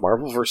one of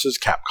Marvel vs.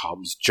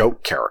 Capcom's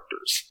joke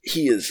characters.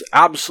 He is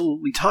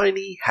absolutely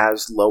tiny,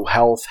 has low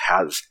health,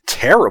 has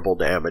terrible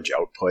damage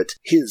output.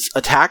 His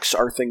attacks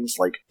are things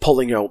like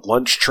pulling out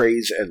lunch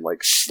trays and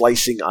like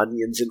slicing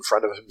onions in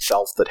front of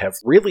himself that have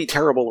really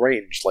terrible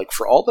range. Like,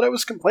 for all that I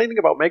was complaining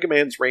about Mega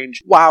Man's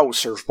range, wow,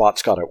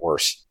 Surfbot's got it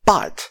worse.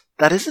 But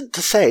that isn't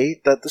to say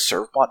that the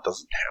Surfbot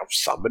doesn't have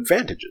some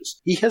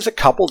advantages. He has a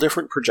couple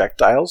different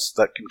projectiles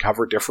that can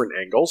cover different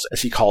angles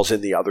as he calls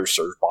in the other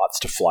Surfbots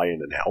to fly in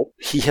and help.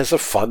 He has a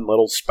fun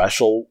little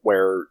special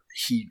where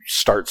he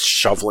starts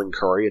shoveling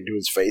curry into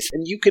his face,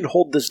 and you can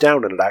hold this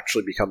down and it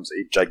actually becomes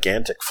a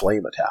gigantic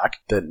flame attack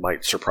that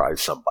might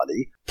surprise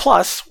somebody.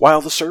 Plus,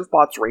 while the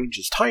Surfbot's range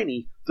is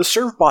tiny, the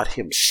Surfbot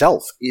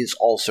himself is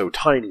also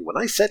tiny. When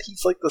I said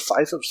he's like the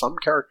size of some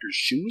characters'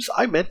 shoes,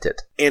 I meant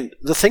it. And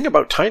the thing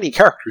about tiny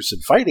characters in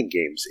fighting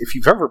games, if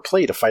you've ever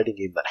played a fighting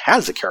game that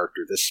has a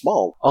character this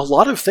small, a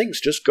lot of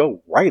things just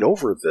go right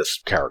over this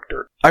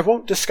character. I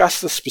won't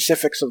discuss the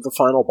specifics of the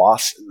final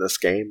boss in this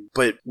game,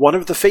 but one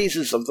of the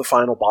phases of the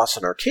final boss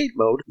in arcade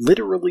mode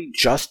literally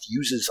just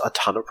uses a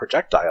ton of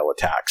projectile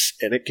attacks,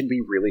 and it can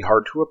be really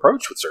hard to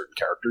approach with certain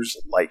characters,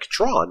 like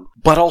Tron,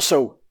 but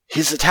also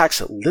his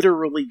attacks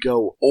literally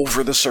go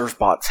over the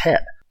Surfbot's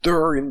head. There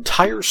are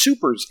entire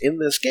supers in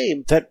this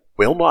game that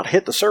will not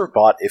hit the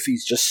Surfbot if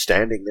he's just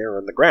standing there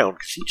on the ground,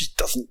 because he just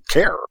doesn't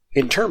care.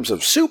 In terms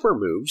of super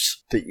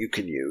moves that you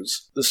can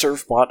use, the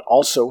Surfbot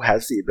also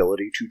has the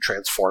ability to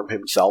transform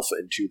himself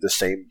into the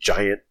same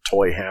giant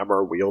toy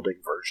hammer wielding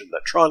version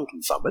that Tron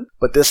can summon,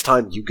 but this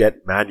time you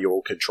get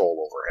manual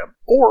control over him.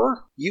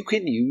 Or you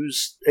can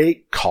use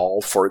a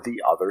call for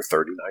the other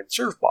 39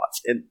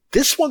 Surfbots, and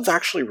this one's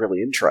actually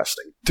really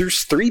interesting.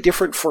 There's 3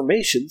 different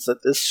formations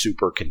that this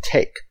super can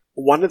take.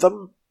 One of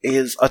them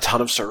is a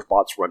ton of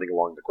Surfbots running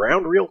along the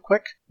ground real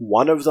quick.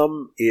 One of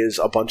them is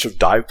a bunch of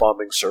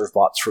dive-bombing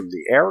Surfbots from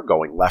the air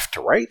going left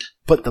to right.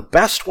 But the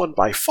best one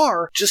by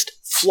far just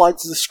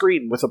floods the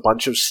screen with a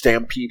bunch of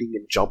stampeding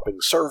and jumping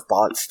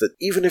Surfbots that,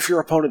 even if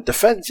your opponent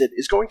defends it,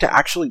 is going to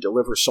actually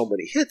deliver so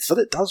many hits that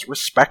it does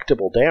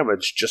respectable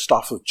damage just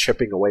off of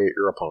chipping away at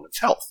your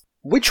opponent's health.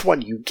 Which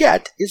one you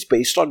get is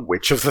based on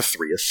which of the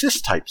 3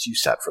 assist types you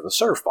set for the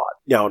Surfbot.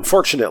 Now,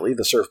 unfortunately,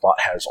 the Surfbot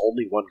has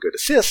only one good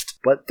assist,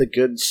 but the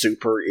good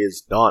super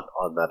is not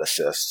on that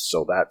assist,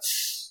 so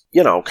that's,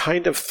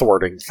 kind of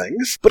thwarting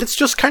things. But it's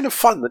just kind of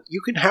fun that you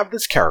can have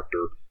this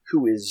character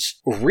who is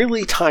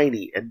really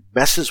tiny and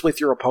messes with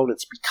your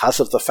opponents because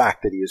of the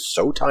fact that he is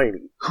so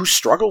tiny, who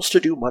struggles to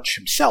do much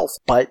himself,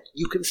 but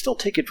you can still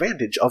take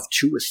advantage of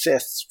 2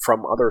 assists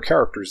from other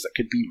characters that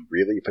could be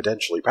really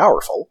potentially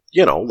powerful,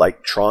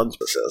 like Tron's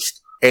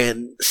assist,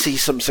 and see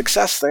some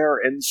success there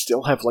and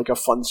still have like a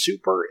fun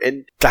super,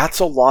 and that's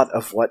a lot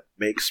of what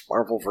makes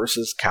Marvel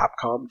vs.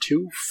 Capcom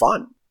 2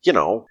 fun.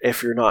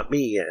 If you're not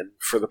me, and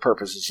for the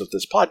purposes of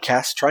this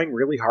podcast, trying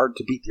really hard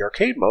to beat the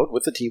arcade mode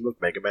with a team of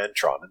Mega Man,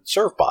 Tron, and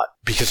Surfbot.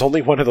 Because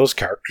only one of those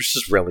characters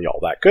is really all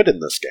that good in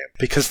this game.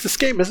 Because this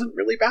game isn't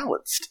really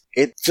balanced.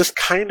 It just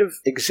kind of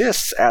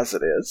exists as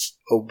it is,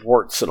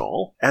 warts and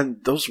all, and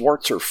those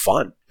warts are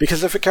fun.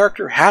 Because if a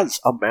character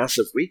has a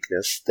massive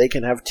weakness, they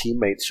can have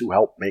teammates who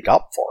help make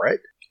up for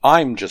it.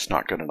 I'm just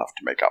not good enough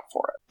to make up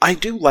for it. I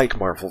do like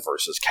Marvel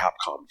vs.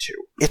 Capcom 2.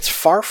 It's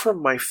far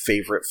from my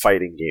favorite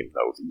fighting game,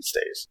 though, these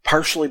days.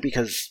 Partially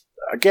because,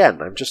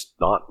 again, I'm just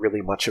not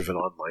really much of an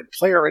online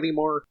player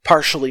anymore.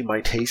 Partially,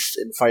 my tastes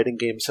in fighting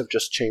games have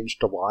just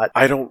changed a lot.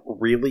 I don't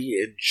really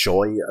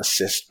enjoy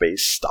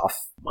assist-based stuff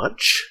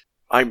much.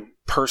 I'm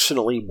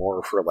personally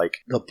more for,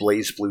 the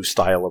BlazBlue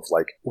style of,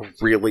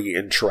 really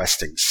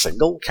interesting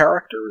single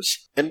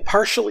characters. And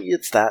partially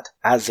it's that,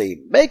 as a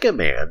Mega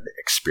Man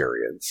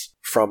experience,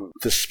 from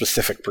the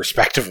specific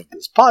perspective of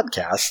this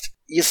podcast,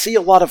 you see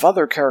a lot of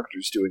other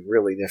characters doing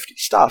really nifty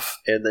stuff,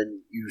 and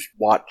then you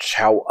watch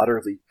how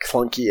utterly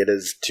clunky it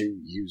is to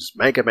use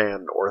Mega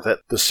Man, or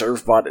that the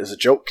Surfbot is a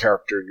joke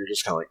character, and you're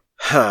just kind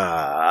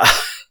of like,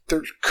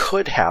 there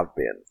could have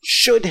been,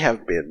 should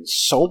have been,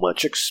 so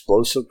much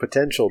explosive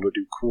potential to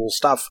do cool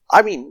stuff.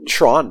 I mean,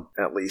 Tron,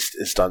 at least,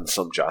 is done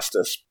some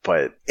justice,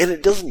 and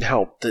it doesn't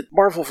help that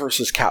Marvel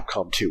vs.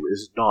 Capcom 2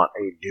 is not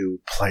a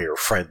new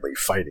player-friendly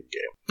fighting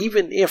game.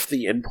 Even if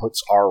the inputs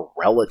are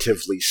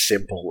relatively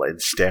simple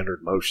and standard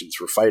motions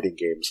for fighting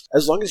games,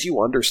 as long as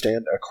you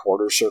understand a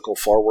quarter circle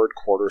forward,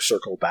 quarter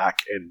circle back,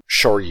 and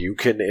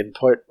Shoryuken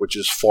input, which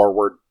is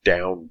forward,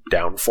 down,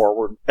 down,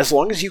 forward, as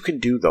long as you can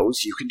do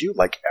those, you can do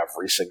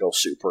every single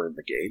super in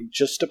the game,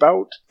 just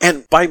about.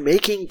 And by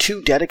making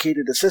 2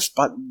 dedicated assist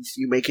buttons,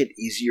 you make it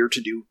easier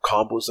to do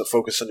combos that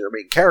focus on your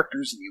main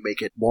characters, and you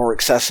make it more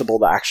accessible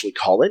to actually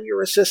call in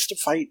your assist to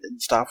fight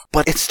and stuff.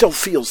 But it still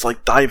feels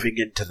like diving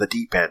into the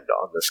deep end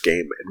on this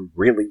game and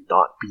really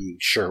not being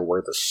sure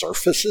where the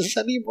surface is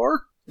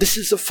anymore. This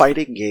is a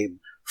fighting game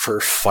for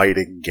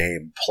fighting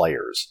game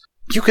players.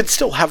 You can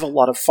still have a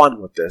lot of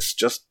fun with this,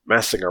 just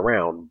messing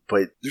around,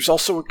 but there's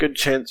also a good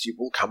chance you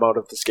will come out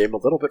of this game a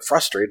little bit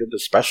frustrated,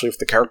 especially if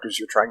the characters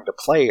you're trying to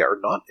play are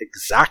not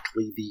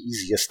exactly the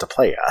easiest to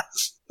play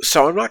as.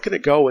 So I'm not going to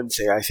go and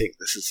say I think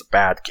this is a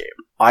bad game.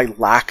 I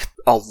lack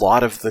a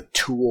lot of the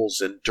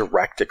tools and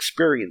direct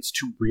experience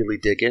to really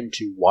dig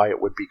into why it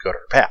would be good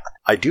or bad.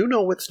 I do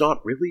know it's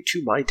not really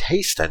to my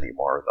taste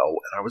anymore, though,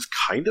 and I was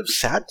kind of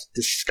sad to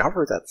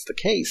discover that's the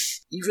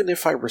case, even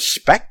if I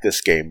respect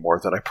this game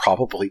more than I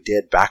probably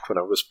did back when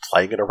I was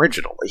playing it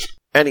originally.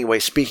 Anyway,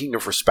 speaking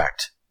of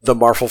respect, the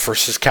Marvel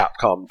vs.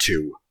 Capcom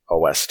 2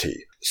 OST.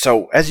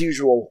 So, as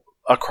usual,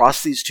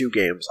 across these two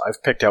games,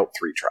 I've picked out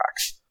 3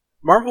 tracks.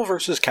 Marvel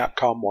vs.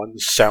 Capcom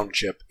 1's sound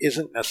chip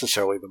isn't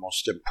necessarily the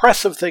most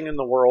impressive thing in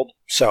the world,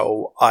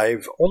 so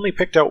I've only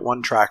picked out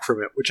 1 track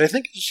from it, which I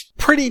think is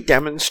pretty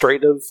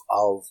demonstrative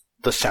of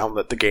the sound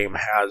that the game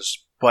has,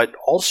 but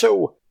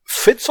also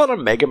fits on a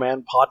Mega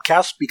Man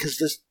podcast because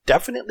this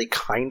definitely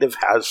kind of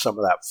has some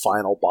of that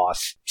final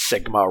boss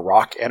Sigma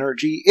rock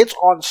energy. It's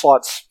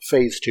Onslaught's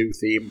Phase 2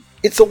 theme.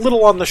 It's a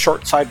little on the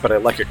short side, but I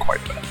like it quite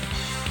a bit.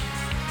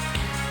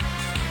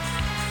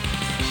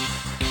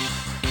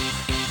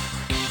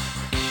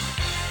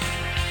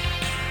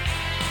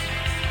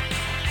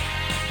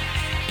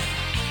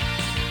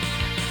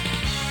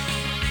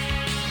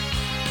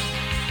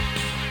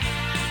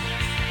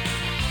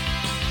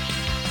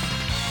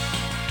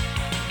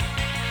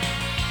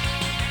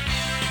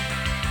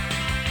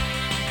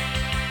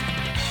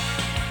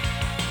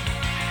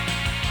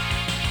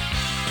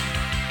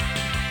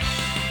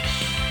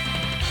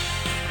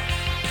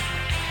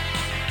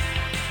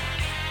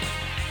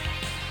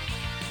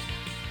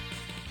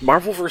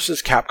 Marvel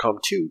vs.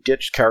 Capcom 2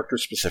 ditched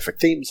character-specific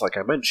themes, like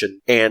I mentioned,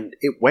 and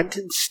it went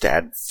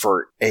instead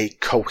for a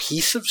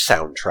cohesive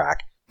soundtrack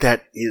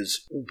that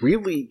is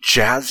really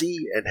jazzy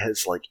and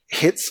has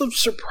hits of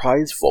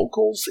surprise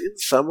vocals in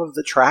some of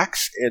the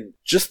tracks and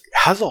just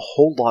has a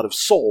whole lot of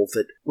soul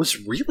that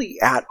was really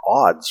at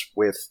odds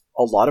with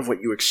a lot of what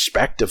you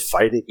expect of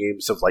fighting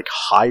games of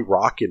high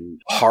rock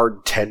and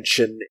hard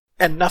tension.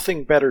 And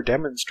nothing better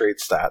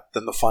demonstrates that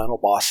than the final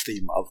boss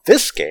theme of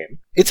this game.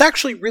 It's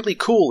actually really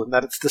cool in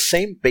that it's the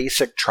same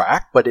basic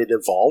track, but it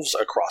evolves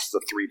across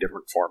the 3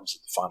 different forms that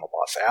the final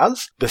boss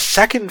has. The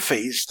second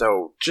phase,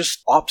 though,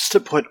 just opts to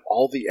put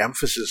all the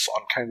emphasis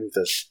on kind of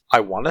this,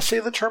 I want to say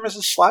the term is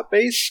a slap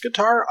bass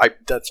guitar.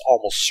 That's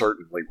almost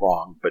certainly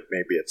wrong, but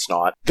maybe it's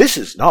not. This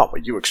is not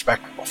what you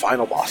expect from a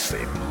final boss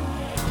theme.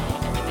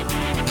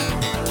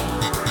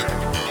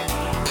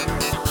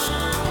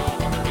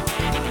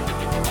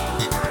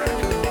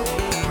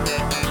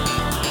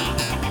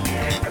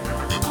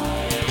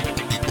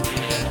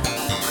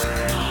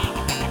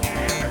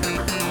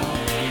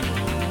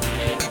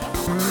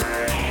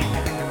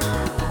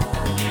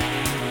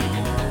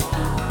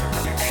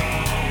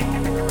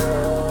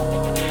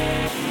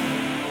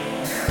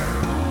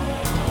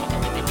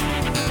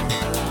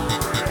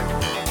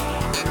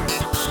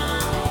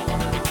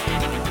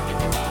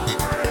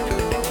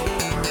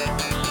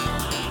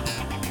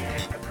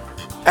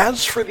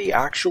 As for the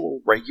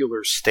actual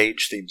regular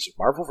stage themes of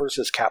Marvel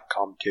vs.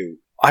 Capcom 2,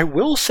 I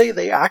will say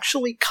they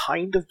actually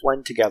kind of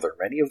blend together.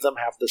 Many of them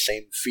have the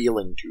same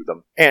feeling to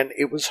them, and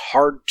it was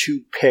hard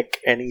to pick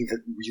any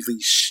that really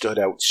stood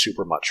out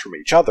super much from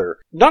each other.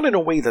 Not in a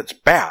way that's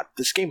bad.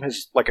 This game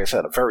has, like I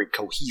said, a very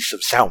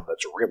cohesive sound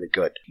that's really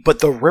good. But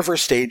the River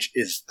stage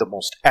is the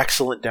most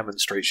excellent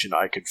demonstration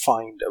I could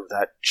find of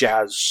that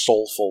jazz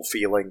soulful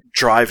feeling,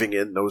 driving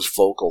in those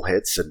vocal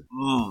hits, and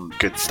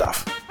good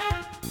stuff.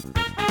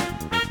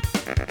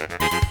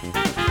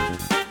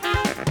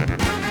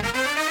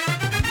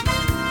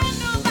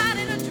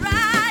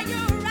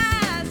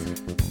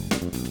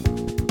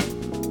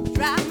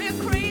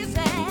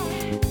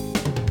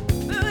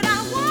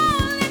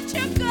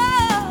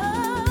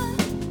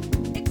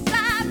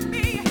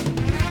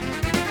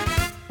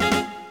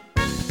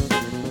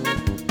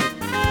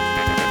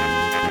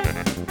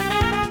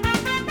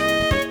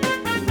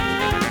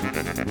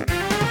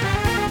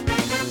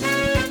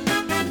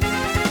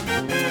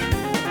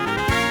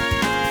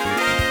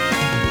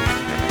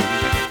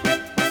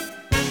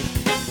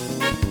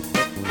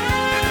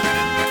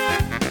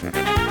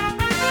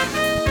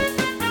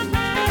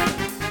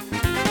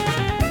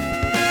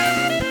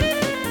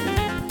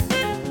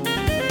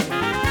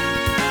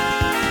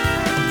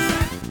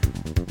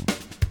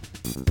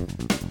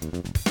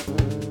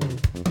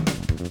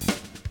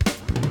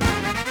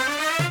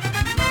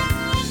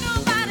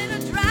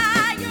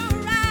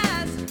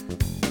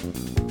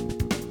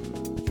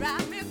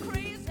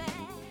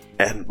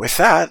 And with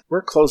that,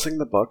 we're closing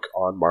the book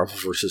on Marvel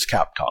vs.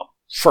 Capcom.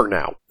 for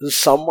now.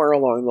 Somewhere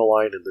along the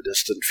line in the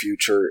distant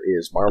future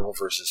is Marvel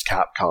vs.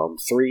 Capcom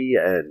 3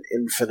 and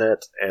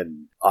Infinite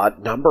and a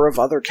number of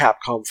other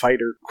Capcom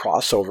fighter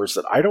crossovers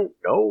that I don't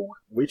know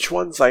which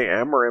ones I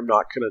am or am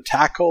not going to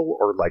tackle,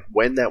 or like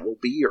when that will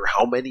be, or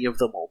how many of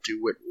them I'll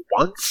do at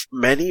once.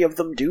 Many of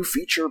them do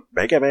feature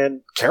Mega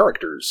Man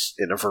characters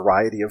in a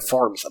variety of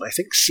forms, and I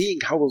think seeing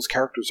how those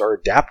characters are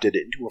adapted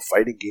into a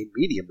fighting game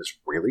medium is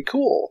really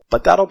cool,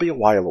 but that'll be a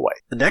while away.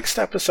 The next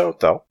episode,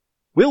 though,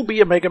 will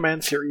be a Mega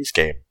Man series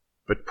game,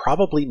 but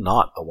probably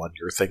not the one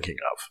you're thinking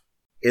of.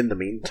 In the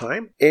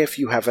meantime, if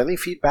you have any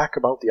feedback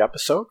about the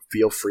episode,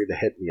 feel free to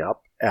hit me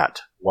up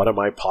at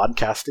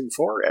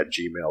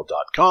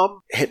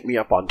whatamipodcasting4@gmail.com. Hit me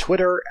up on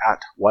Twitter at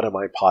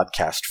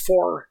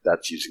whatamipodcast4,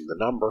 that's using the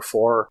number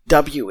 4,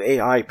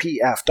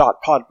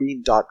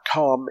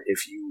 waipf.podbean.com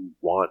if you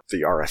want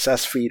the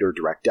RSS feed or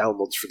direct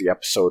downloads for the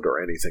episode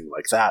or anything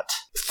like that.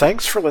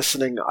 Thanks for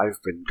listening, I've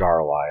been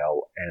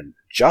Garlisle, and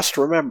just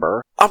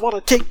remember, I want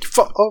to take you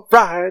for a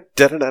ride,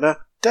 da-da-da-da,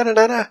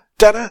 da-da-da-da,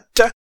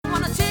 da-da-da.